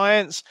in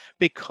science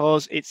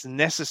because it's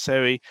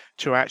necessary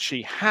to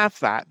actually have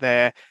that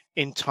there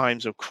in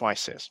times of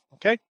crisis.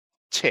 Okay,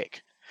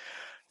 tick.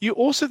 You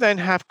also then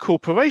have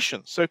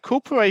corporations. So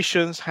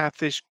corporations have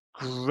this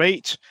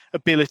great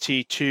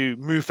ability to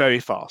move very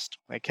fast.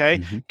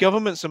 Okay,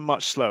 governments are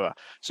much slower.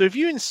 So if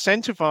you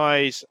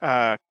incentivize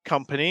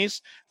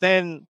companies,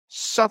 then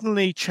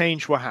suddenly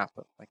change will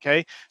happen.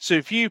 Okay, so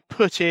if you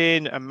put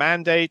in a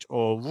mandate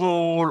or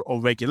rule or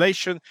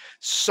regulation,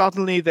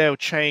 suddenly they'll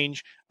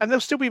change, and they'll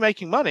still be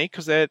making money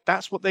because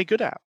that's what they're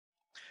good at.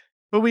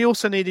 But we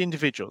also need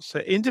individuals. So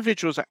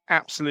individuals are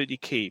absolutely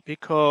key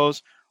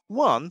because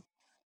one,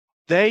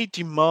 they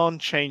demand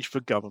change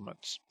for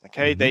governments.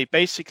 Okay, they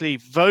basically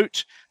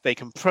vote, they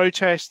can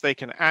protest, they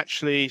can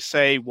actually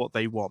say what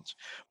they want.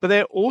 But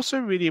they're also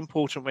really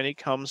important when it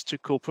comes to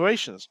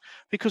corporations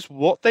because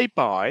what they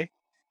buy,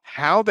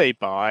 how they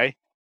buy,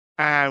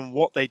 and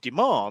what they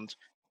demand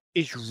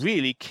is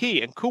really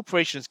key. And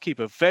corporations keep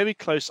a very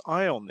close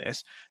eye on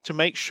this to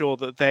make sure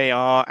that they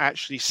are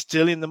actually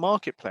still in the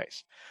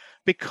marketplace.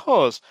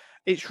 Because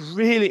it's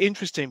really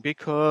interesting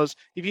because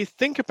if you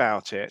think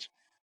about it,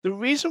 the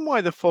reason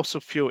why the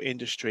fossil fuel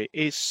industry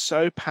is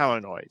so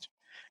paranoid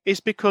is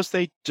because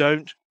they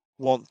don't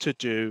want to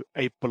do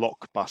a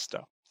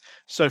blockbuster.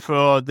 So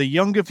for the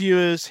younger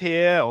viewers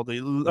here or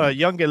the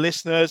younger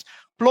listeners,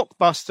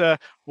 Blockbuster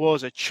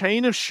was a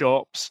chain of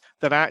shops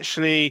that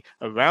actually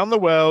around the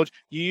world,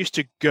 you used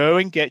to go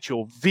and get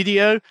your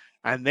video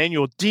and then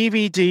your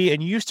DVD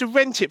and you used to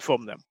rent it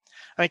from them.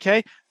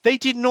 Okay, they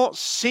did not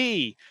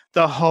see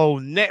the whole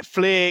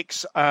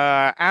Netflix,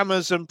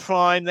 Amazon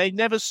Prime. They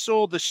never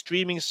saw the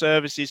streaming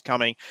services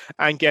coming.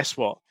 And guess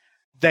what?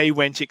 They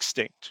went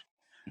extinct.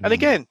 And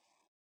again,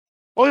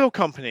 oil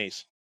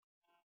companies,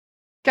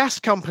 gas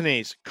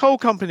companies, coal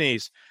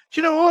companies. Do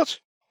you know what?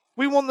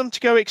 We want them to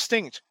go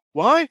extinct.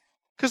 Why?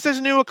 Because there's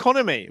a new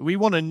economy. We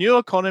want a new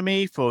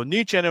economy for a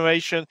new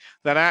generation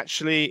that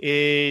actually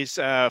is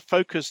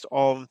focused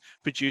on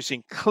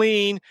producing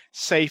clean,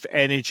 safe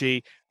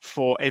energy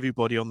for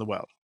everybody on the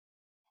world.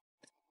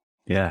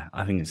 Yeah,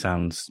 I think it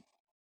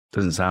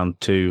doesn't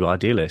sound too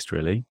idealist,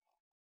 really.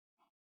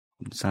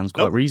 It sounds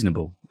quite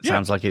reasonable. It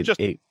sounds like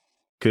it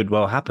could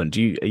well happen.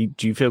 Do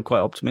you feel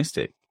quite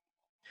optimistic?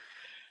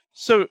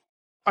 So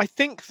I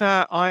think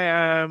that I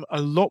am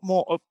a lot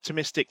more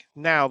optimistic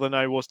now than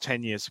I was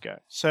 10 years ago.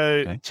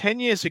 So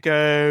 10 years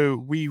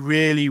ago, we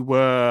really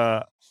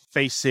were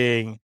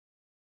facing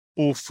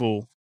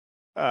awful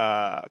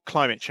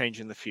climate change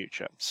in the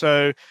future.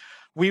 So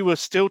we were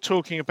still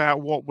talking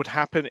about what would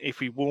happen if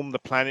we warmed the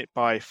planet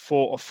by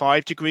 4 or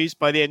 5 degrees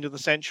by the end of the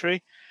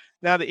century.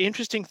 Now, the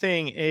interesting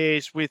thing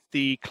is with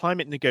the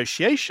climate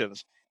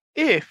negotiations,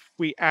 if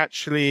we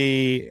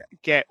actually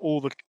get all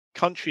the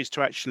countries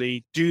to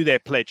actually do their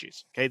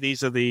pledges, okay,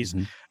 these are these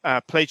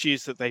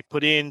pledges that they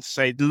put in to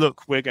say,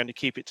 look, we're going to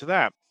keep it to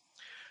that.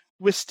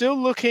 We're still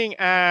looking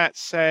at,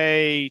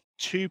 say,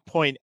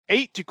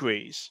 2.8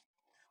 degrees,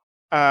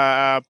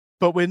 but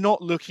we're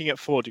not looking at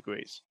 4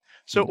 degrees.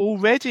 So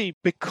already,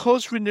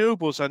 because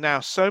renewables are now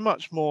so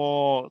much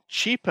more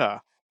cheaper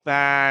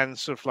than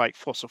sort of like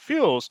fossil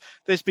fuels,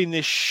 there's been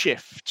this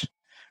shift.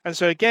 And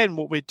so again,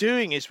 what we're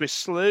doing is we're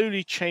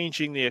slowly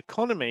changing the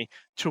economy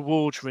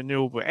towards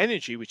renewable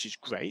energy, which is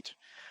great.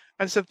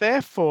 And so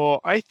therefore,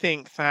 I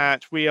think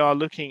that we are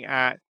looking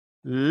at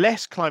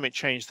less climate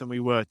change than we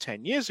were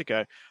 10 years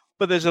ago,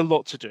 but there's a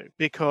lot to do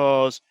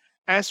because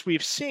as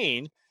we've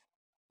seen,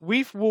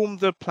 we've warmed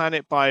the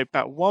planet by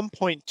about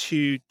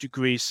 1.2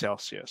 degrees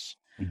Celsius.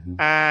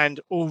 And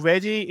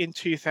already in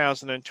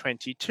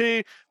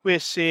 2022, we're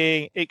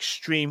seeing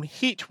extreme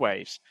heat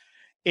waves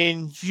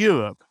in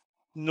Europe,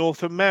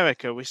 North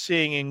America. We're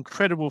seeing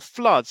incredible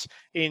floods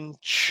in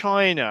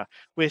China.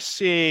 We're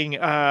seeing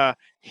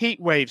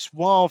heat waves,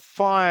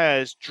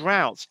 wildfires,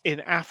 droughts in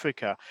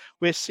Africa.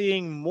 We're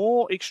seeing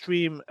more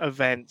extreme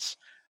events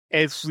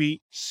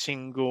every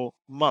single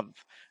month.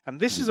 And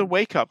this is a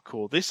wake-up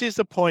call. This is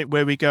the point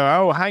where we go,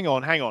 oh, hang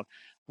on.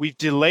 We've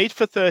delayed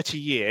for 30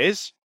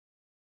 years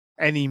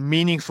any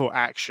meaningful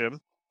action.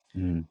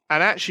 And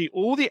actually,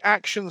 all the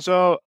actions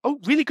are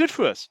really good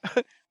for us.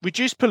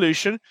 Reduce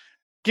pollution,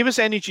 give us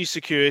energy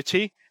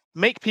security,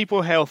 make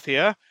people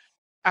healthier,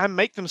 and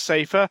make them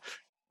safer.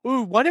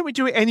 Why don't we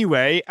do it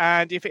anyway?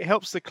 And if it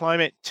helps the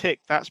climate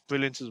tick, that's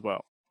brilliant as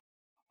well.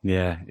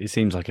 Yeah, it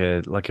seems like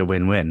a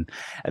win-win.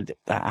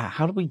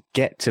 How do we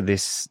get to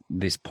this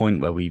point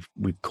where we've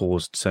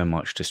caused so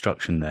much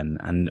destruction then?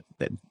 And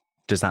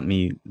does that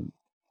mean,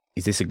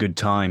 is this a good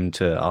time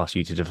to ask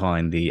you to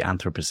define the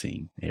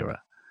Anthropocene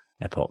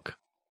epoch?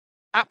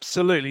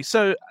 Absolutely.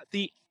 So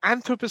the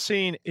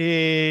Anthropocene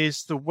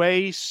is the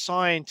way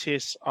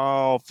scientists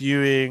are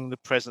viewing the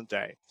present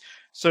day.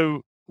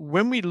 So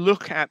when we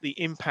look at the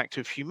impact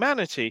of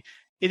humanity,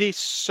 it is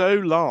so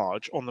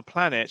large on the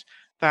planet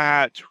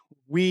that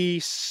we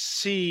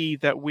see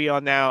that we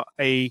are now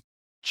a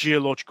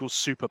geological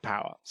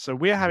superpower. So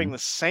we're having the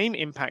same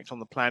impact on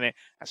the planet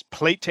as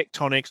plate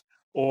tectonics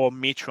or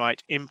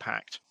meteorite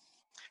impact.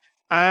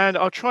 And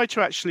I'll try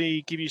to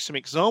actually give you some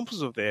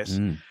examples of this.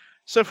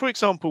 So, for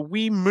example,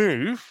 we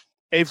move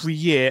every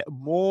year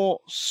more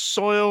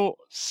soil,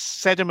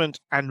 sediment,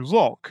 and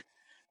rock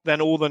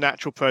than all the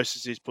natural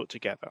processes put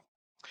together.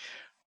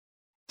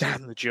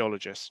 Damn the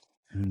geologists.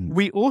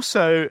 We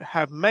also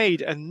have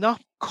made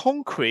enough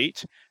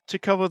concrete to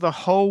cover the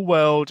whole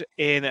world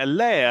in a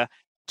layer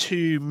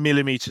 2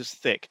 millimeters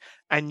thick.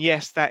 And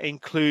yes, that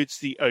includes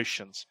the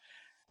oceans.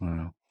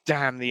 Wow.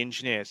 Damn the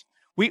engineers.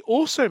 We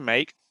also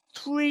make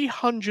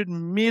 300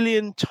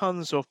 million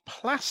tons of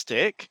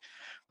plastic,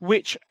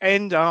 which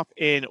end up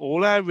in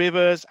all our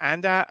rivers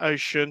and our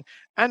ocean.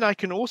 And I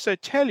can also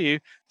tell you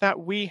that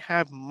we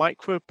have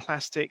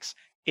microplastics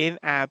in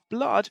our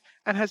blood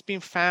and has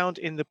been found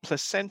in the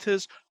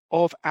placentas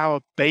of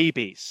our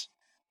babies.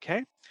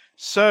 Okay,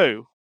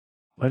 so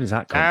where does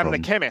that come from? The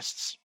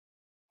chemists.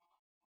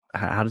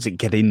 How does it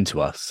get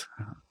into us?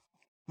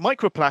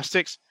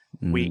 Microplastics.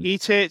 We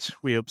eat it,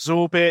 we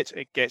absorb it,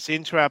 it gets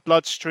into our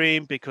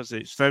bloodstream because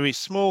it's very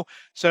small.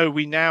 So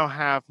we now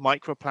have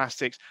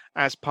microplastics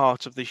as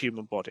part of the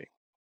human body.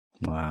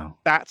 Wow.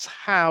 That's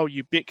how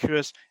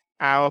ubiquitous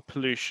our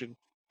pollution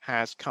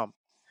has come.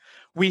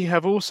 We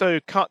have also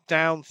cut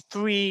down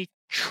 3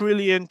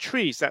 trillion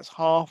trees. That's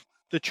half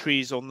the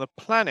trees on the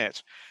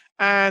planet.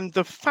 And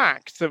the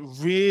fact that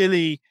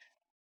really,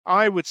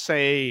 I would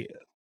say,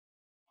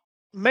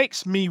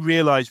 makes me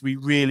realize we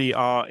really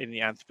are in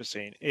the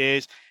Anthropocene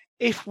is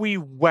if we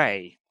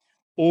weigh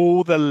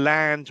all the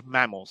land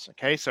mammals,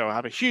 okay, so I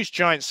have a huge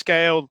giant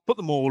scale, put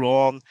them all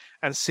on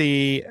and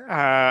see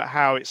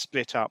how it's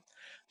split up.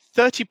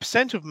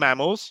 30% of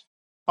mammals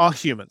are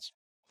humans.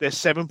 There's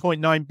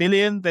 7.9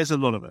 billion. There's a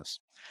lot of us.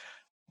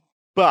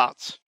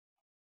 But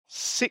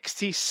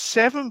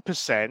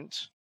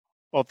 67%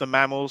 of the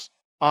mammals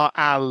are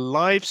our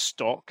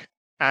livestock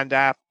and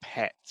our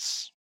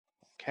pets,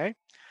 okay?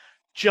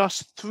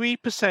 Just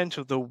 3%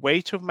 of the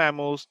weight of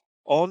mammals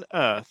on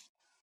Earth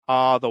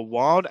are the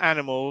wild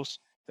animals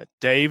that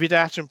David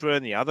Attenborough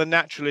and the other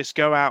naturalists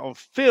go out and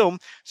film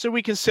so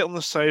we can sit on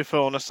the sofa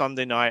on a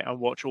Sunday night and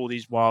watch all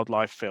these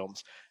wildlife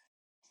films.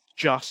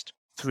 Just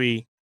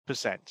 3%.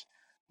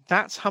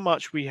 That's how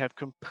much we have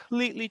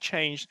completely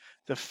changed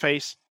the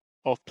face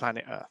of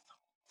planet Earth.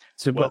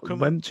 So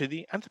welcome to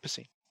the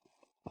Anthropocene.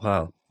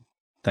 Wow.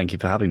 Thank you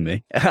for having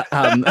me.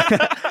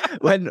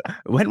 When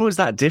was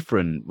that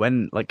different?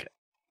 When, like,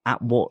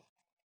 at what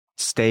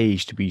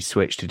stage did we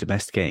switch to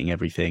domesticating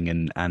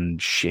everything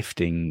and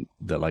shifting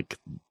the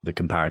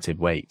comparative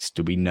weights?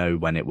 Do we know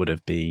when it would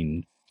have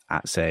been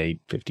at, say,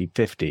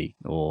 50-50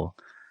 or?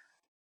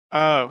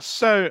 Oh,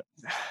 so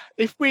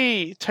if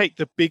we take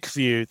the big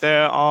view,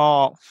 there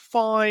are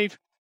 5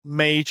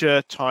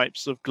 major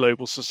types of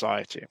global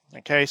society.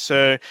 Okay,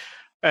 so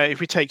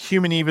if we take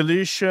human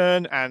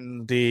evolution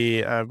and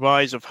the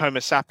rise of Homo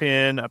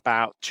sapien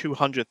about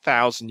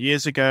 200,000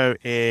 years ago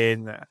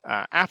in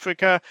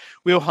Africa,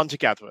 we were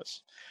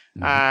hunter-gatherers.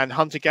 And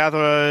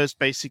hunter-gatherers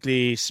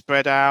basically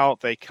spread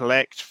out, they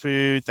collect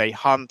food, they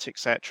hunt,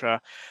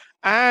 etc.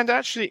 And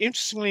actually,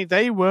 interestingly,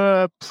 they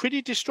were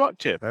pretty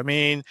destructive. I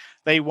mean,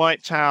 they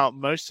wiped out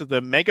most of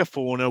the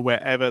megafauna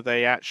wherever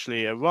they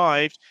actually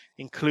arrived,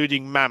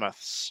 including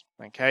mammoths.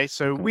 Okay,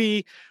 so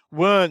we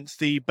weren't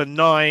the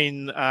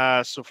benign,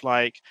 sort of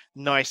like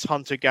nice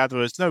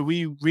hunter-gatherers. No,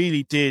 we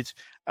really did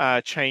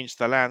change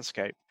the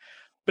landscape.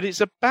 But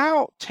it's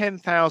about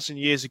 10,000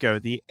 years ago,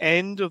 the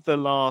end of the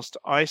last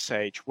ice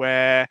age,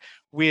 where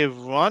we have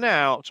run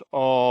out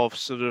of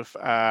sort of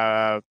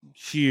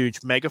huge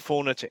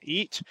megafauna to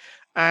eat.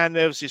 And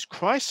there was this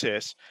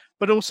crisis,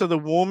 but also the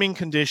warming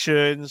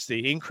conditions,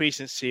 the increase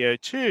in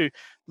CO2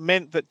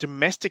 meant that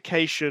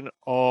domestication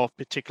of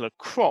particular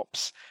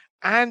crops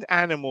and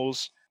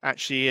animals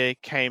actually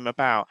came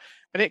about.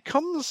 And it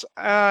comes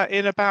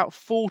in about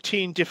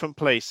 14 different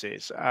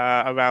places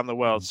around the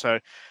world. So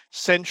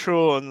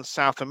Central and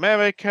South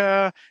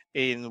America,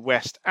 in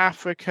West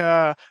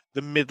Africa,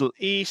 the Middle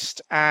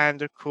East,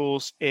 and of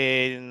course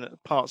in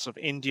parts of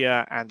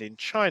India and in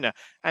China,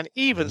 and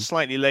even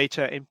slightly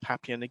later in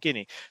Papua New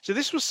Guinea. So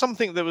this was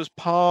something that was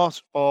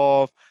part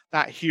of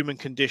that human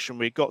condition.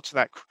 We got to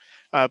that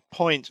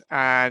point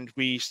and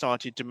we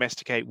started to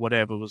domesticate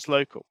whatever was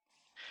local.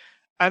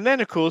 And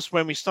then, of course,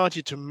 when we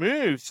started to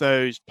move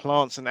those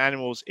plants and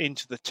animals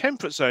into the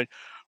temperate zone,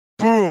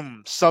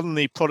 boom,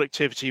 suddenly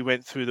productivity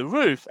went through the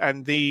roof,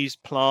 and these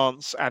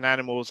plants and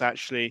animals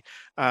actually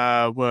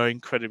were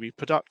incredibly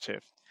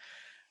productive.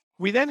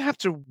 We then have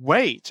to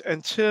wait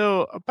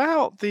until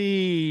about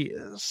the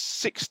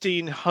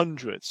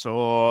 1600s,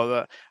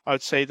 or I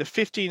would say the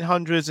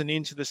 1500s and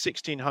into the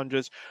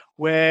 1600s,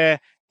 where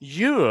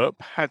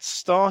Europe had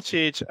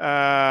started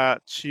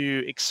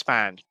to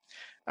expand.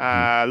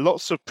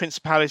 Lots of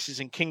principalities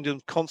and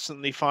kingdoms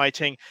constantly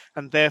fighting,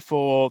 and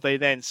therefore they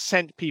then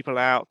sent people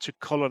out to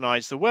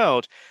colonize the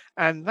world.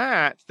 And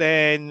that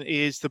then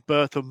is the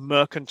birth of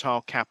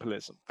mercantile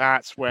capitalism.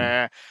 That's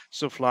where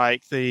sort of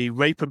like the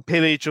rape and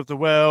pillage of the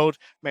world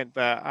meant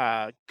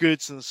that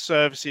goods and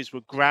services were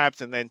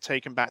grabbed and then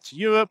taken back to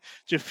Europe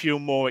to fuel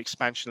more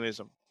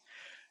expansionism.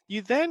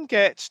 You then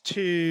get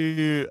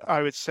to,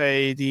 I would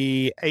say,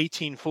 the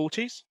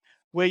 1840s,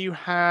 where you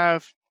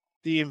have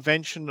the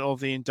invention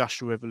of the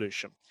Industrial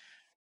Revolution,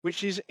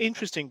 which is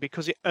interesting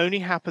because it only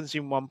happens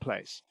in one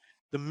place,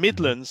 the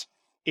Midlands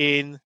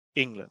in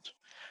England.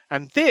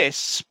 And this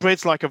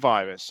spreads like a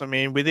virus. I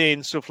mean,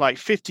 within sort of like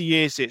 50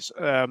 years, it's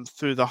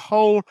through the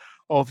whole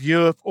of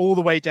Europe, all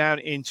the way down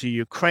into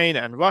Ukraine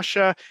and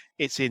Russia.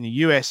 It's in the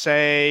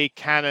USA,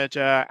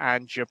 Canada,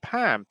 and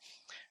Japan.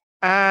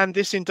 And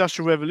this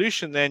Industrial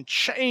Revolution then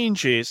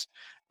changes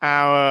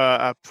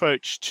our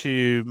approach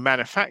to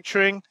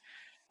manufacturing.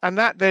 And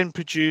that then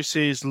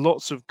produces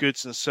lots of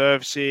goods and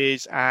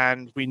services,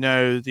 and we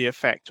know the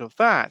effect of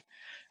that.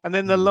 And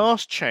then the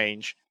last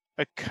change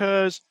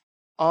occurs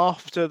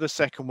after the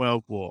Second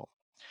World War,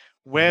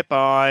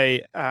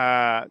 whereby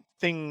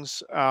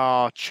things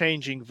are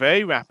changing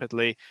very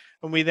rapidly,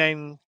 and we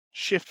then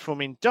shift from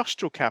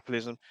industrial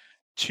capitalism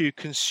to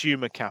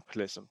consumer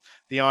capitalism.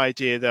 The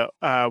idea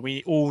that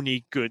we all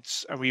need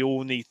goods and we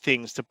all need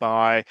things to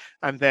buy,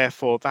 and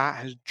therefore that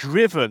has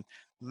driven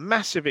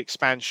massive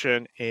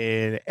expansion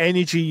in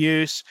energy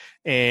use,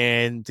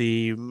 in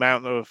the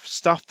amount of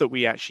stuff that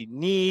we actually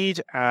need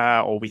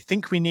or we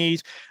think we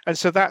need. And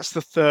so that's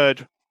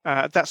the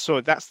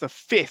that's the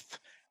fifth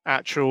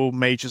actual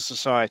major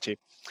society.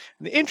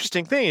 And the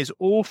interesting thing is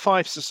all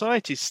five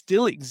societies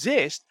still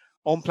exist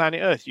on planet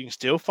Earth. You can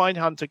still find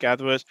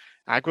hunter-gatherers,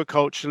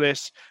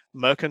 agriculturalists,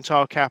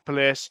 mercantile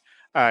capitalists,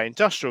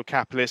 industrial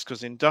capitalists,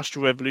 because the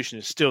Industrial Revolution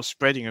is still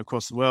spreading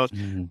across the world,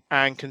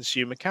 and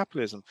consumer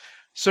capitalism.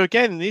 So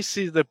again, this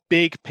is the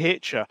big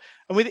picture.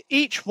 And with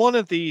each one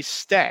of these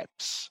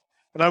steps,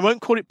 and I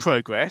won't call it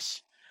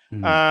progress,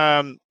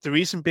 the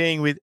reason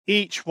being with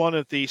each one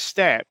of these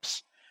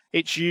steps,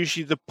 it's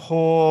usually the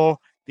poor,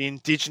 the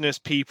indigenous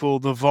people,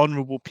 the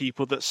vulnerable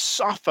people that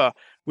suffer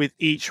with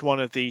each one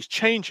of these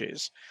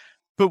changes.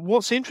 But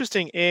what's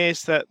interesting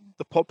is that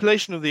the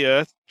population of the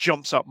Earth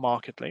jumps up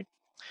markedly.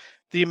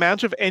 The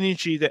amount of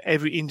energy that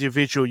every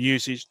individual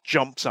uses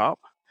jumps up,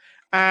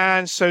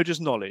 and so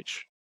does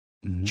knowledge.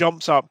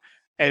 Jumps up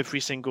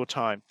every single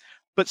time.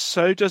 But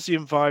so does the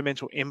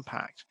environmental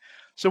impact.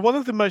 So one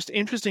of the most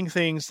interesting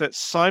things that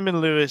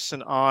Simon Lewis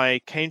and I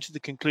came to the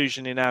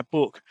conclusion in our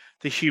book,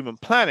 The Human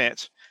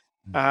Planet,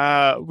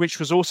 which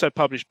was also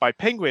published by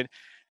Penguin,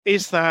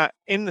 is that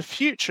in the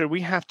future, we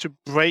have to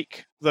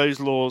break those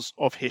laws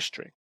of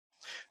history.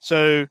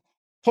 So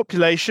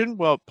population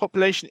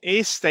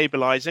is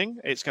stabilizing.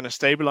 It's going to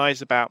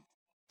stabilize about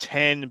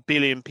 10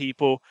 billion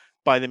people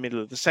by the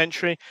middle of the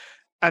century.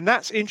 And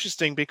that's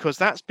interesting because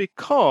half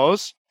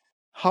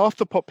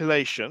the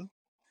population,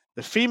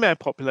 the female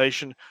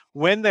population,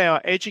 when they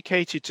are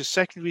educated to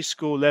secondary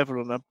school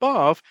level and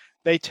above,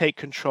 they take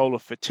control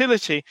of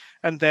fertility,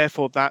 and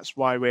therefore that's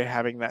why we're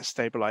having that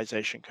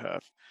stabilization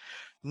curve.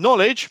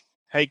 Knowledge,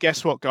 hey,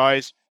 guess what,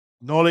 guys?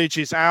 Knowledge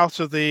is out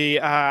of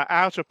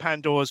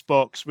Pandora's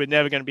box. We're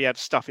never going to be able to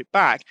stuff it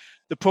back.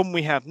 The problem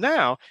we have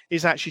now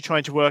is actually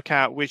trying to work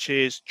out which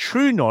is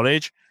true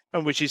knowledge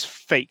and which is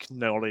fake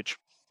knowledge.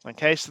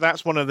 Okay, so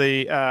that's one of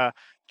the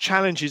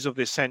challenges of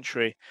this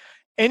century.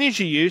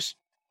 Energy use,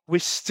 we're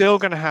still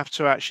going to have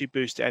to actually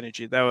boost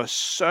energy. There are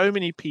so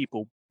many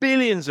people,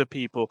 billions of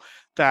people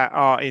that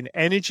are in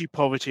energy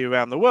poverty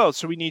around the world,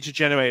 so we need to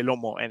generate a lot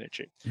more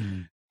energy.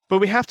 But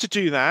we have to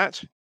do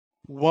that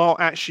while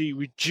actually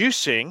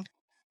reducing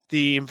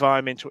the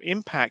environmental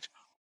impact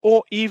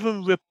or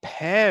even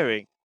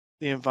repairing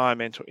the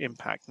environmental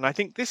impact. And I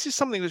think this is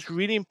something that's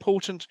really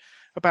important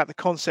about the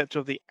concept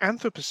of the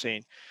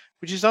Anthropocene,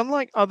 which is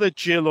unlike other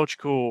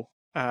geological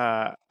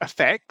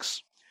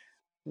effects,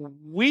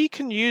 we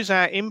can use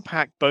our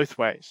impact both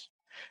ways.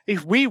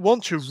 If we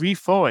want to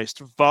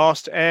reforest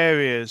vast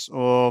areas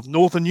of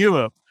Northern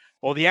Europe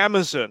or the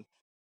Amazon,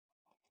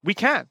 we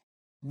can.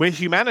 We're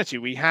humanity.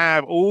 We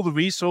have all the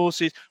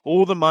resources,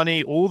 all the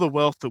money, all the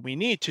wealth that we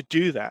need to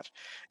do that.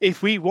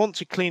 If we want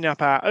to clean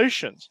up our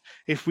oceans,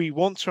 if we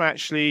want to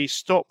actually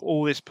stop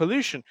all this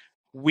pollution,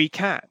 we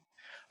can.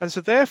 And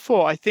so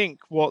therefore, I think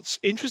what's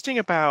interesting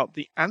about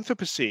the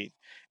Anthropocene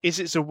is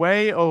it's a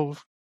way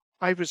of,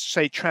 I would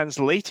say,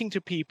 translating to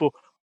people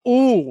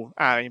all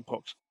our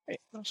impacts,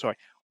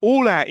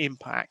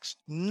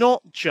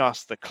 not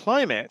just the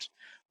climate,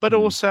 but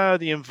also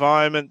the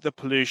environment, the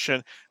pollution,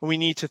 and we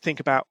need to think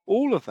about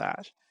all of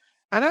that.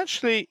 And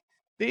actually,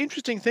 the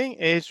interesting thing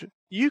is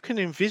you can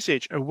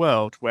envisage a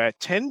world where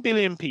 10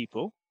 billion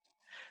people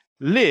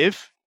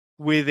live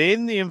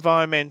within the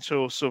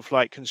environmental sort of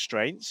like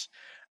constraints,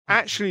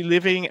 actually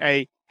living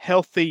a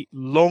healthy,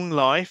 long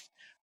life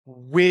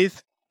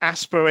with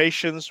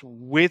aspirations,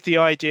 with the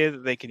idea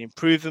that they can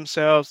improve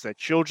themselves, their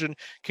children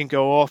can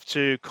go off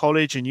to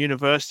college and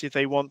university if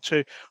they want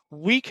to.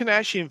 We can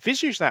actually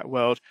envisage that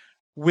world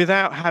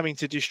without having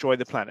to destroy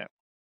the planet.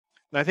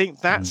 And I think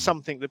that's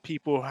something that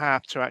people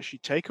have to actually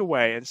take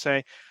away and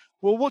say,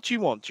 well, what do you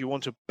want? Do you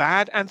want a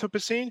bad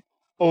Anthropocene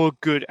or a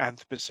good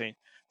Anthropocene?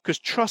 Because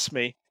trust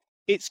me,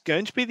 it's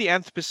going to be the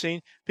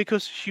Anthropocene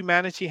because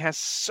humanity has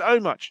so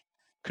much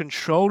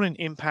control and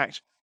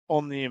impact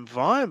on the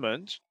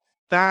environment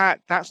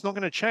that's not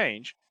going to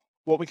change.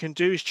 What we can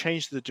do is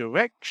change the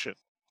direction.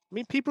 I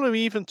mean, people are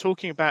even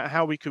talking about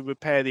how we could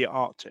repair the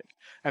Arctic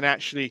and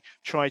actually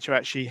try to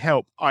actually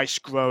help ice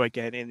grow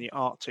again in the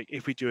Arctic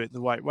if we do it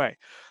the right way.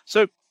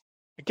 So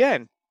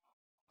again,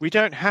 we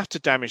don't have to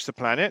damage the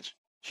planet.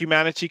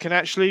 Humanity can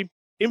actually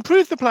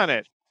improve the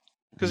planet.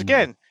 Because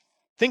again,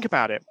 think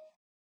about it.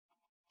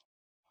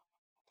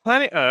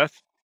 Planet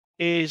Earth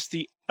is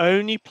the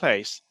only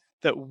place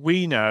that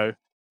we know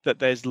that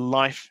there's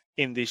life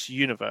in this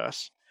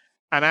universe.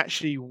 And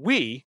actually,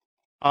 we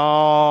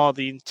are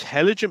the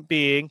intelligent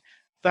being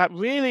that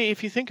really,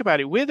 if you think about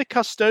it, we're the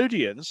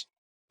custodians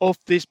of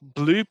this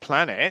blue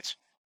planet,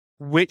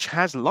 which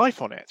has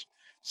life on it.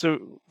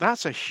 So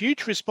that's a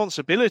huge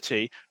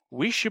responsibility.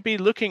 We should be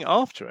looking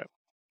after it.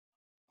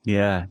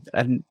 Yeah.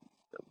 And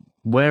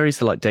where is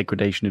the like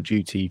degradation of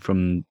duty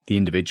from the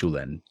individual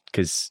then?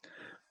 Because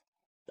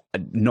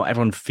not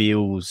everyone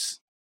feels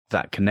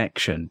that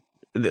connection.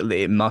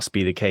 It must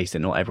be the case that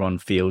not everyone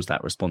feels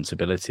that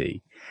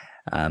responsibility.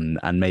 And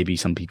maybe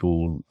some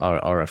people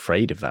are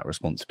afraid of that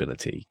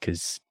responsibility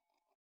because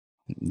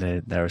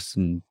there are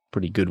some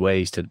pretty good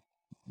ways to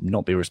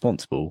not be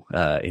responsible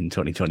in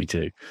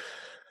 2022.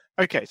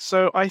 Okay,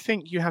 so I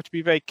think you have to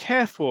be very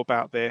careful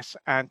about this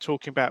and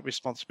talking about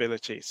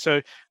responsibility.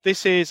 So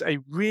this is a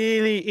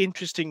really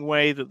interesting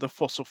way that the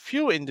fossil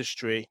fuel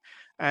industry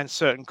and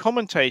certain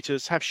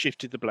commentators have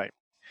shifted the blame,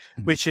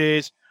 which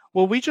is,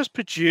 well, we just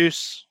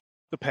produce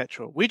the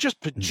petrol. We just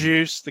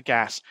produce the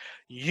gas.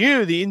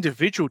 You, the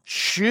individual,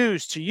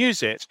 choose to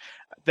use it.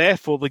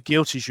 Therefore, the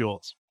guilt is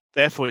yours.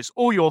 Therefore, it's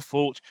all your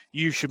fault.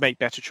 You should make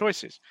better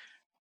choices.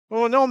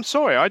 Well, no, I'm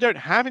sorry. I don't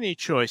have any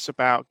choice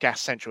about gas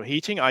central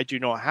heating. I do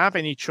not have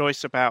any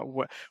choice about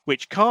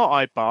which car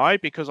I buy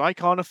because I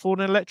can't afford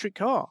an electric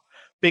car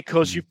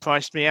because you've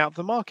priced me out of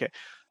the market.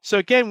 So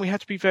again, we have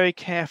to be very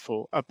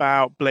careful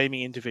about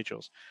blaming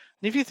individuals.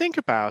 And if you think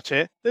about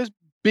it, there's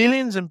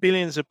billions and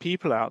billions of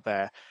people out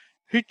there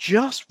who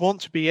just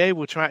want to be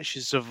able to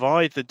actually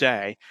survive the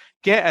day,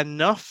 get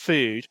enough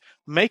food,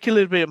 make a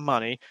little bit of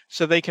money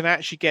so they can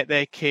actually get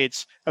their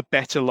kids a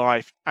better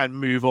life and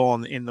move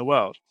on in the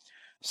world.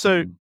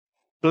 So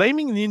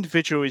blaming the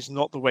individual is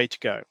not the way to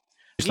go.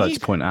 Just like to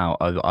point out,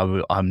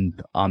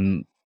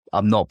 I'm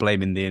not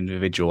blaming the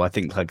individual. I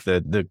think like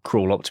the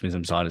cruel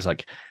optimism side is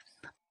like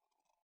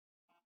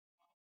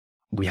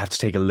we have to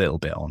take a little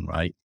bit on,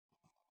 right?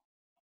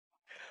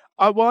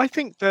 Well, I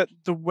think that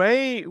the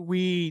way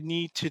we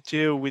need to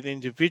deal with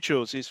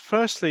individuals is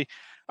firstly,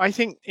 I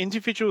think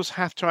individuals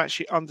have to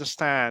actually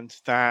understand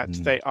that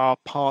they are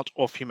part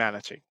of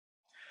humanity.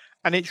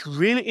 And it's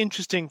really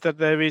interesting that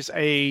there is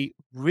a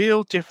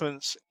real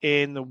difference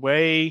in the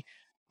way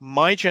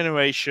my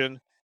generation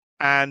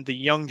and the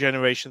young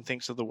generation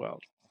thinks of the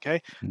world.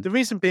 Okay. The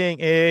reason being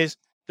is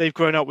they've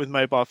grown up with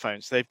mobile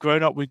phones. They've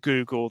grown up with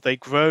Google. They've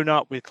grown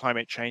up with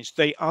climate change.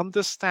 They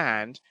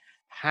understand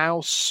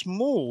how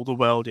small the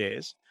world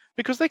is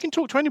because they can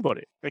talk to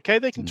anybody. Okay.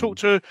 They can talk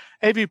to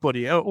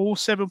everybody, all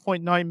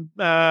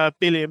 7.9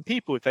 billion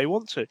people if they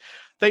want to.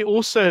 They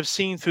also have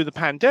seen through the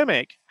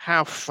pandemic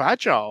how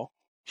fragile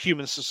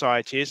human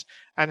societies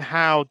and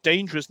how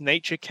dangerous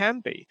nature can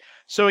be.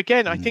 So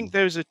again, I think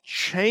there's a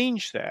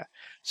change there.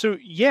 So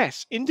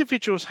yes,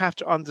 individuals have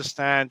to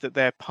understand that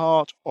they're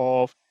part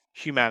of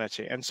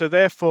humanity. And so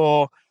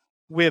therefore,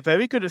 we're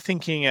very good at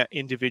thinking at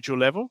individual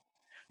level.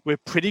 We're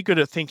pretty good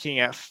at thinking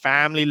at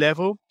family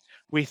level.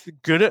 We're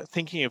good at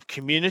thinking of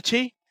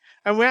community.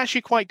 And we're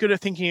actually quite good at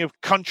thinking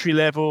of country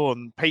level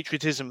and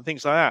patriotism and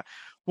things like that.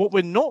 What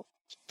we're not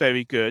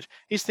very good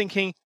is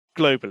thinking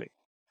globally.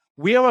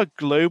 We are a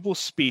global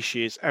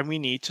species and we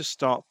need to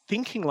start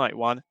thinking like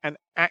one and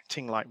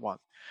acting like one.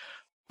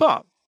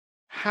 But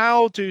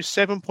how do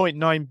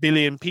 7.9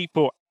 billion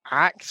people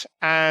act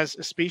as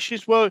a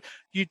species? Well,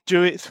 you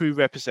do it through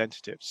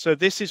representatives. So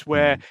this is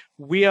where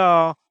we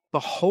are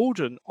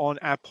beholden on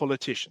our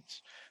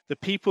politicians, the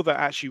people that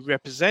actually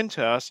represent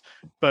us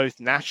both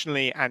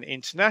nationally and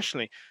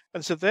internationally.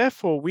 And so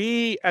therefore,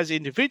 we as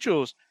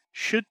individuals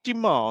should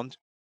demand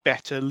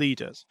better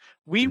leaders.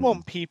 We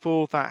want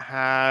people that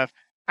have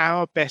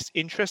our best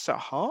interests at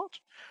heart.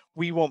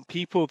 We want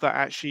people that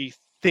actually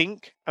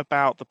think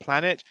about the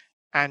planet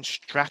and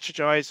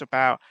strategize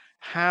about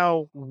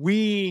how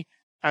we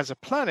as a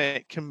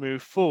planet can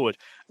move forward.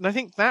 And I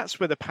think that's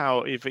where the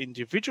power of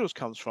individuals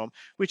comes from,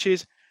 which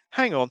is,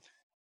 hang on,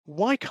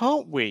 why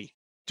can't we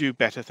do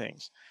better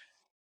things?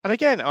 And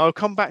again, I'll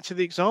come back to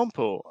the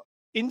example.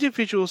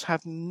 Individuals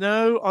have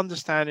no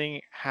understanding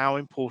how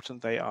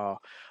important they are.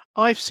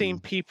 I've seen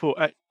people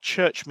at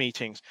church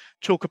meetings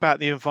talk about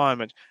the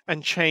environment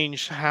and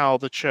change how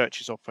the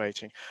church is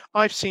operating.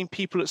 I've seen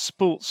people at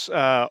sports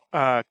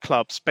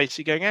clubs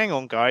basically going, hang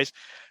on, guys,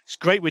 it's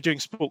great we're doing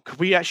sport. Could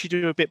we actually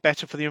do a bit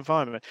better for the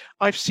environment?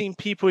 I've seen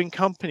people in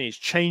companies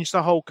change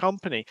the whole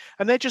company,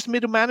 and they're just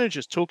middle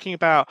managers talking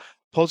about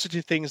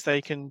positive things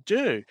they can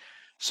do.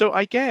 So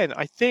again,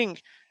 I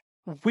think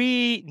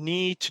we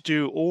need to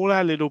do all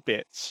our little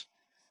bits.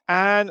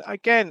 And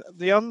again,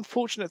 the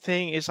unfortunate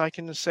thing is I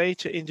can say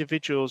to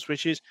individuals,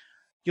 which is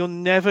you're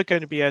never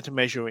going to be able to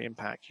measure your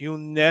impact. You'll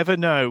never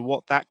know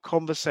what that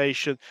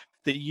conversation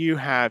that you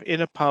have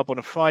in a pub on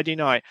a Friday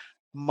night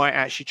might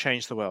actually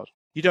change the world.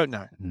 You don't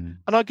know. Mm.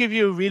 And I'll give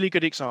you a really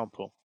good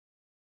example.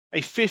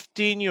 A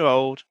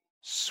 15-year-old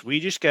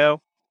Swedish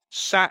girl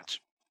sat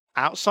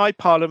outside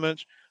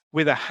Parliament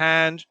with a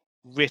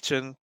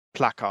handwritten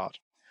placard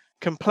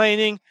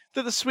complaining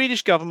that the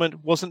Swedish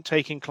government wasn't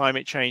taking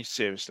climate change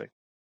seriously.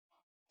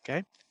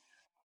 Okay.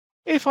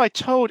 If I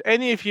told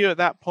any of you at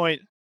that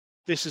point,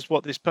 this is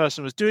what this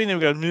person was doing, they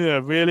would go, no,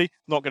 really?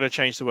 Not going to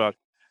change the world.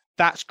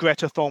 That's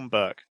Greta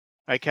Thunberg.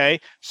 Okay.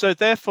 So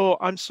therefore,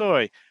 I'm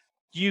sorry,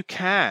 you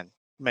can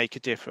make a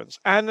difference.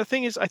 And the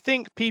thing is, I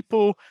think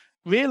people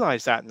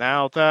realize that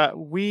now, that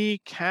we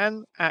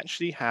can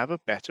actually have a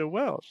better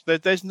world.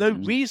 There's no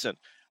reason.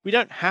 We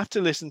don't have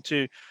to listen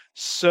to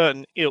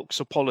certain ilks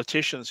of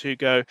politicians who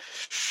go,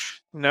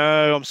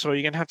 no, I'm sorry,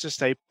 you're going to have to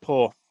stay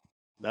poor.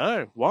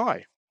 No,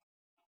 why?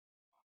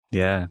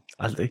 Yeah.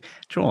 Do you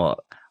know what?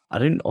 I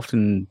don't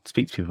often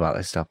speak to people about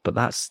this stuff, but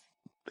that's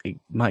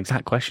my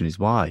exact question is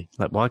why?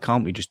 Like, why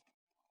can't we just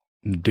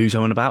do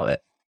something about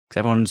it? Because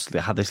everyone's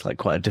had this like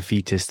quite a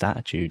defeatist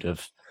attitude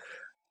of,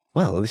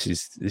 well, this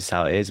is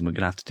how it is, and we're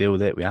gonna have to deal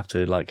with it. We have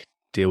to like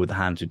deal with the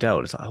hands we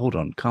dealt. It's like, hold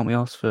on, can't we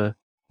ask for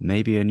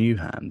maybe a new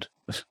hand?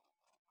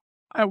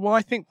 Well,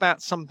 I think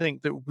that's something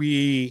that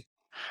we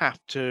have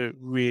to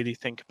really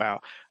think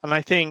about. And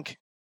I think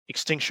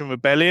Extinction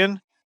Rebellion,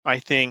 I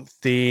think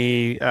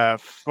the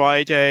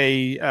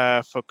Friday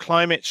for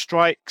climate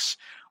strikes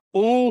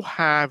all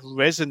have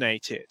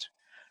resonated.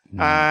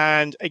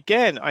 And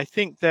again, I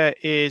think there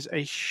is a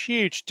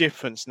huge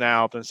difference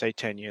now than, say,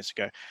 10 years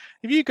ago.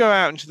 If you go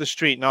out into the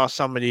street and ask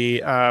somebody,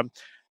 do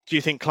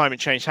you think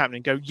climate change is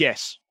happening? Go,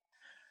 yes.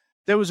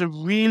 There was a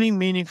really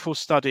meaningful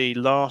study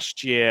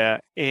last year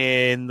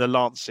in The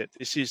Lancet.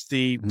 This is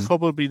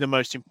probably the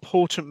most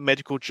important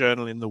medical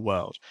journal in the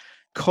world.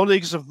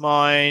 Colleagues of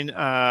mine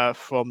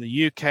from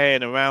the UK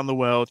and around the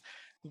world,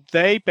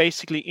 they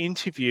basically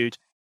interviewed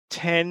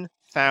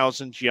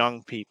 10,000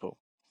 young people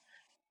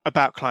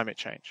about climate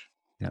change.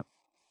 Yeah.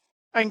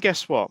 And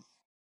guess what?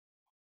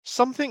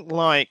 Something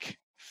like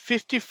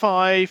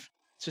 55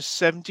 to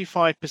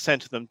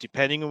 75% of them,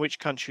 depending on which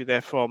country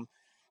they're from,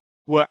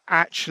 were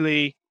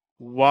actually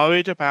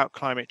worried about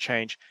climate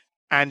change,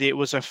 and it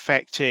was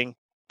affecting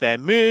their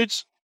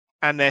moods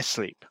and their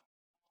sleep.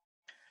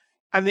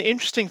 And the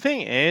interesting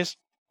thing is,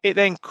 it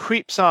then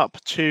creeps up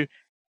to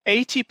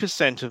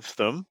 80% of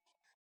them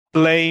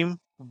blame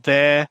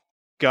their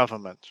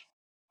government.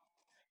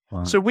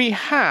 Wow. So we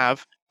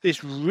have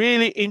this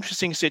really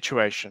interesting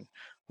situation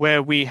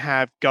where we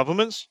have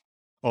governments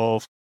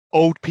of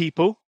old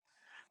people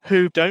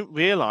who don't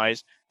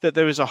realize that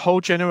there is a whole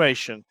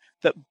generation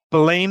that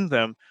blame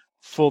them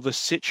for the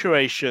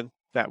situation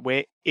that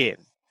we're in.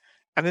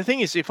 And the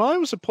thing is, if I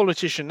was a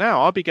politician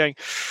now, I'd be going,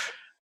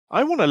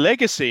 I want a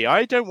legacy.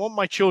 I don't want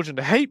my children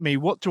to hate me.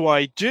 What do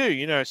I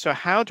do? So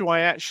how do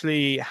I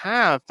actually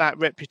have that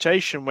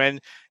reputation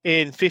when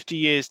in 50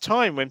 years'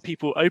 time, when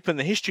people open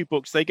the history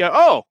books, they go,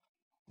 oh,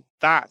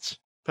 that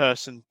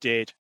person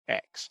did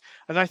X.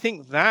 And I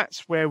think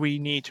that's where we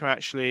need to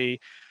actually,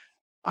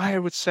 I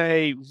would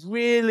say,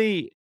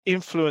 really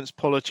influence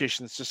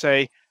politicians to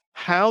say,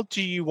 how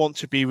do you want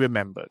to be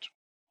remembered?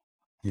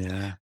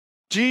 Yeah.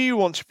 Do you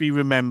want to be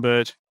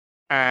remembered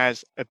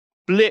as a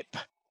blip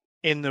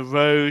in the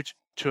road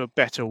to a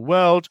better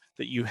world,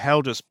 that you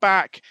held us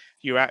back,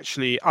 you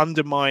actually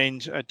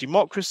undermined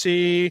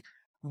democracy?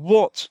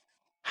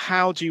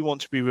 How do you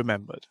want to be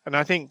remembered? And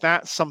I think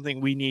that's something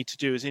we need to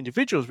do as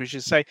individuals, which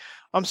is say,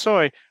 I'm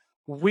sorry,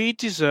 we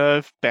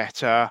deserve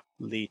better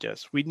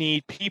leaders. We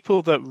need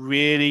people that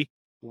really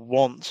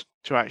want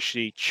to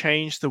actually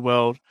change the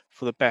world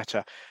for the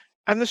better.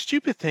 And the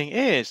stupid thing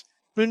is,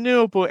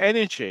 renewable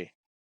energy.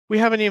 We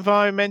have an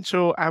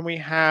environmental and we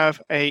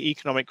have an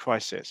economic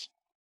crisis.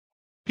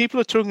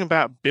 People are talking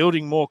about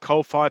building more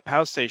coal-fired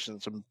power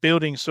stations and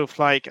building sort of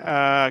like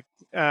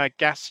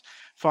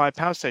gas-fired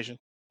power stations.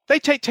 They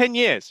take 10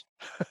 years.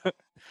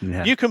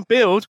 Yeah. You can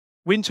build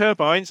wind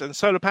turbines and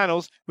solar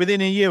panels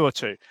within a year or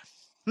two.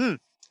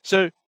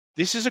 So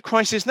this is a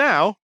crisis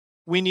now.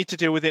 We need to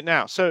deal with it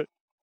now. So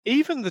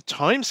even the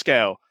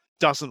timescale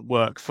doesn't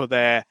work for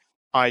their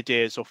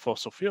ideas of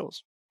fossil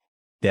fuels.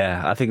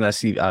 Yeah, I think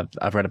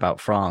I've read about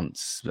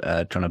France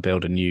trying to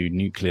build a new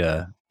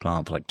nuclear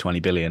plant for like 20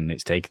 billion.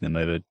 It's taken them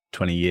over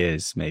 20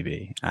 years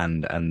maybe.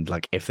 And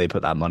like if they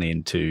put that money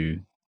into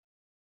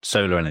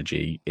solar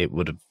energy, it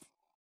would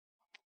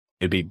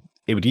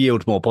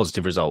yield more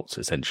positive results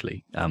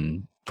essentially,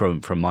 from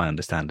my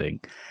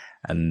understanding.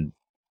 And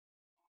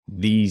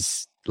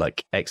these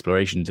like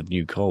explorations of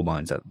new coal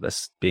mines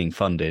that's being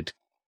funded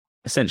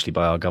essentially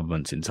by our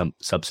governments in some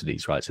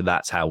subsidies, right? So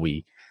that's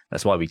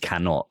why we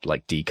cannot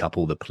like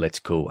decouple the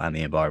political and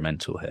the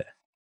environmental here.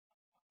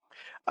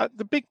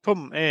 The big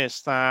problem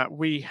is that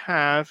we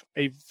have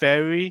a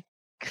very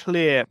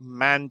clear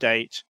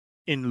mandate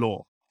in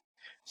law.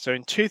 So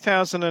in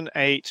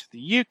 2008,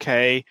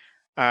 the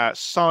UK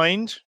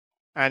signed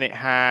and it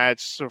had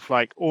sort of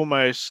like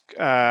almost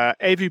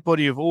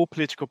everybody of all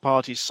political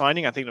parties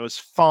signing. I think there was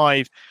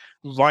 5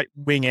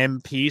 right-wing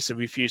MPs that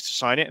refused to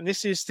sign it. And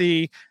this is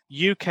the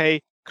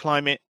UK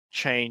Climate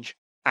Change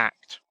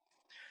Act.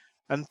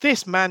 And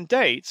this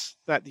mandates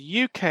that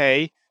the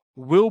UK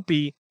will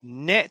be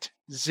net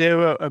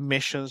zero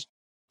emissions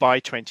by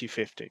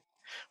 2050.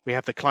 We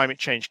have the Climate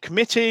Change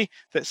Committee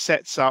that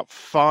sets up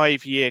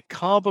 5-year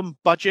carbon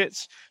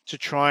budgets to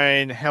try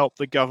and help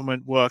the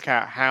government work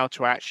out how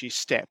to actually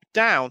step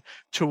down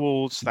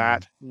towards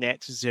that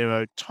net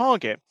zero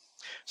target.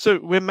 So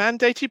we're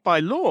mandated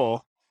by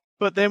law,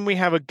 but then we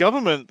have a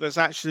government that's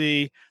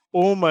actually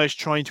almost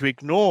trying to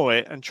ignore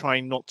it and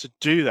trying not to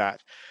do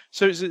that.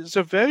 So it's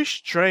a very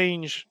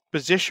strange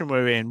position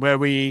we're in, where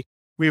we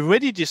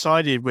already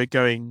decided we're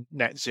going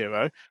net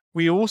zero.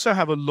 We also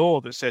have a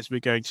law that says we're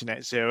going to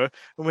net zero,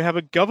 and we have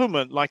a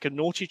government like a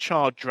naughty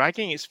child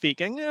dragging its feet,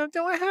 going, "Oh,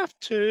 do I have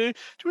to?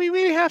 Do we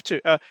really have to?"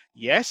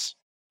 Yes,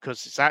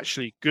 because it's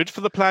actually good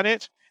for the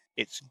planet.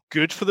 It's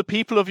good for the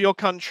people of your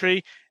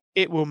country.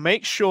 It will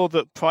make sure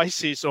that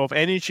prices of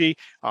energy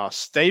are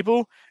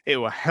stable. It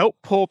will help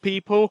poor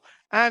people,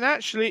 and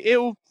actually it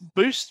will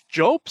boost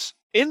jobs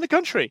in the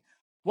country.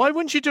 Why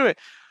wouldn't you do it?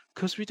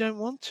 Because we don't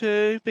want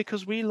to,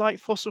 because we like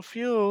fossil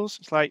fuels.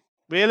 It's like,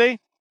 really?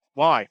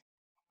 Why?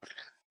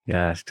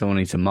 Yeah, someone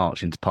needs to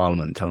march into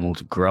Parliament and tell them all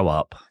to grow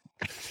up.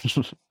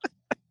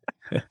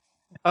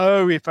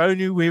 Oh, if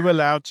only we were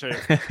allowed to.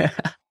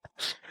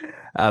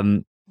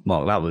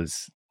 Mark, that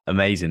was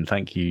amazing.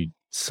 Thank you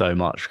so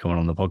much for coming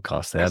on the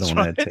podcast there. I don't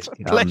want to take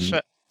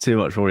too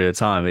much more of your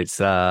time. It's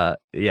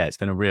it's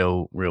been a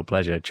real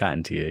pleasure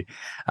chatting to you.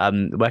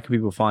 Where can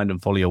people find and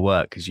follow your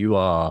work? Because you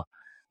are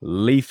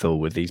lethal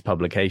with these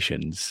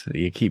publications.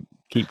 You keep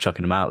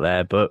chucking them out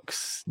there,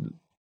 books,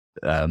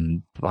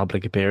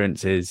 public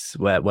appearances.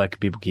 Where can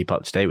people keep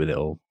up to date with it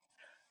all?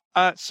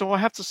 So I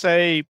have to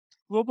say,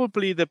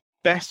 probably the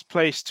best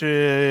place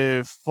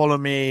to follow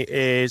me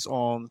is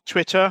on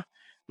Twitter,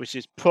 which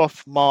is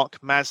Prof Mark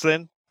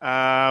Maslin.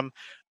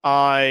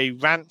 I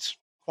rant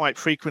quite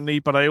frequently,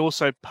 but I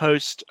also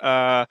post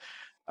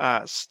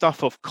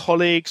stuff of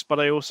colleagues, but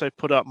I also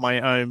put up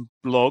my own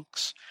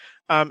blogs.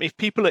 If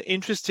people are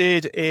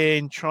interested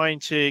in trying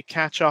to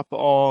catch up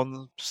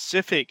on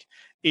specific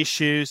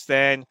issues,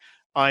 then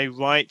I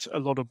write a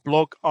lot of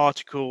blog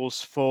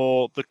articles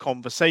for The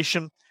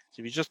Conversation.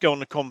 So if you just go on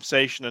The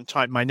Conversation and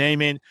type my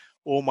name in,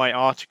 all my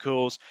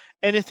articles,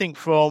 anything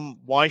from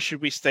why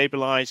should we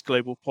stabilize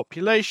global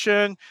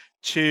population,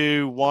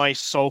 to why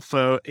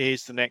sulfur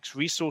is the next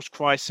resource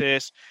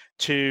crisis,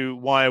 to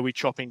why are we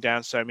chopping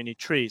down so many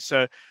trees.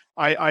 So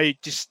I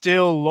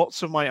distill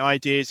lots of my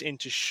ideas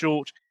into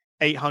short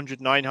 800,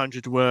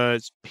 900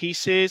 words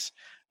pieces.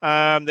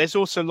 There's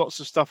also lots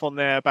of stuff on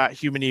there about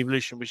human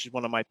evolution, which is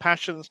one of my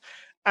passions.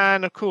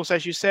 And of course,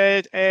 as you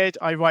said, Ed,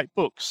 I write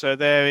books. So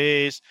there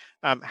is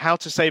How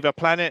to Save Our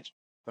Planet,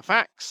 the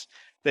facts.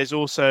 There's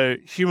also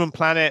Human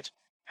Planet,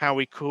 how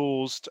we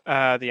caused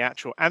the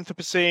actual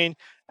Anthropocene,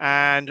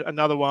 and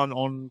another one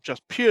on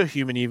just pure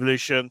human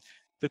evolution,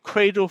 The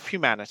Cradle of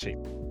Humanity.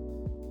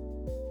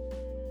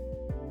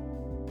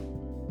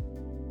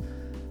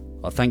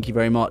 Well, thank you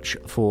very much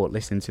for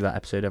listening to that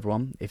episode,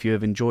 everyone. If you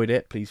have enjoyed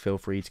it, please feel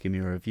free to give me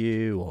a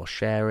review or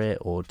share it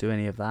or do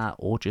any of that,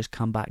 or just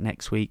come back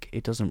next week.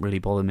 It doesn't really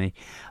bother me.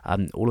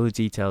 All of the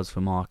details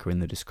for Mark are in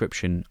the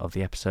description of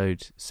the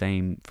episode.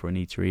 Same for A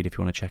Need to Read. If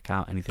you want to check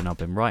out anything I've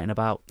been writing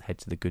about, head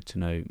to the Good to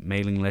Know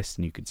mailing list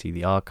and you can see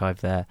the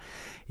archive there.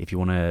 If you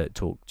want to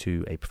talk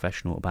to a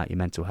professional about your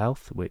mental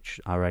health, which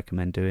I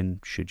recommend doing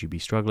should you be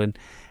struggling,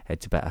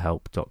 head to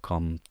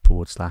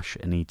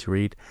betterhelp.com/A Need to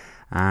Read.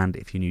 And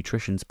if your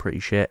nutrition's pretty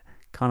shit,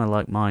 kind of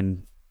like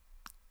mine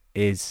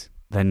is,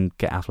 then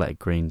get Athletic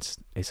Greens.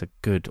 It's a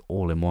good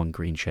all-in-one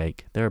green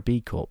shake. They're a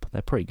B Corp.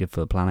 They're pretty good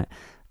for the planet.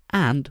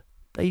 And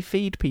they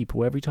feed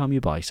people every time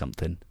you buy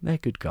something. They're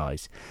good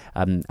guys.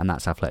 And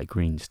that's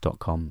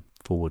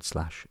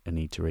athleticgreens.com/A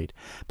Need to Read.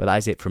 But that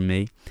is it from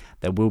me.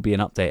 There will be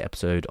an update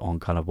episode on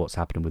kind of what's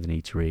happening with A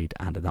Need to Read,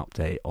 and an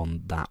update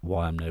on that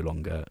why I'm no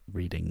longer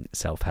reading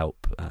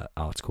self-help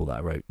article that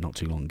I wrote not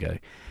too long ago,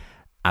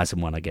 as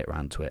and when I get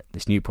around to it.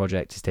 This new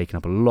project is taking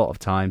up a lot of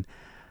time,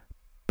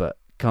 but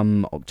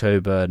come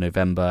October,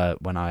 November,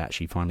 when I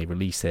actually finally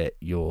release it,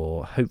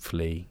 you'll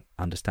hopefully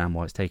understand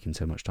why it's taking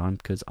so much time,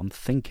 because I'm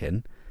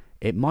thinking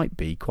it might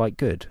be quite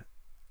good,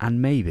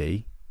 and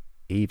maybe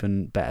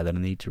even better than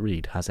A Need to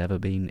Read has ever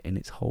been in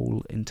its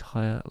whole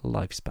entire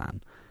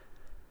lifespan.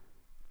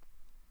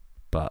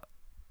 But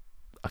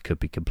I could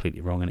be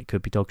completely wrong, and it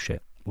could be dog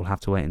shit. We'll have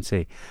to wait and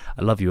see.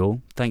 I love you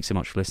all. Thanks so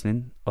much for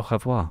listening. Au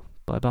revoir.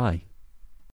 Bye-bye.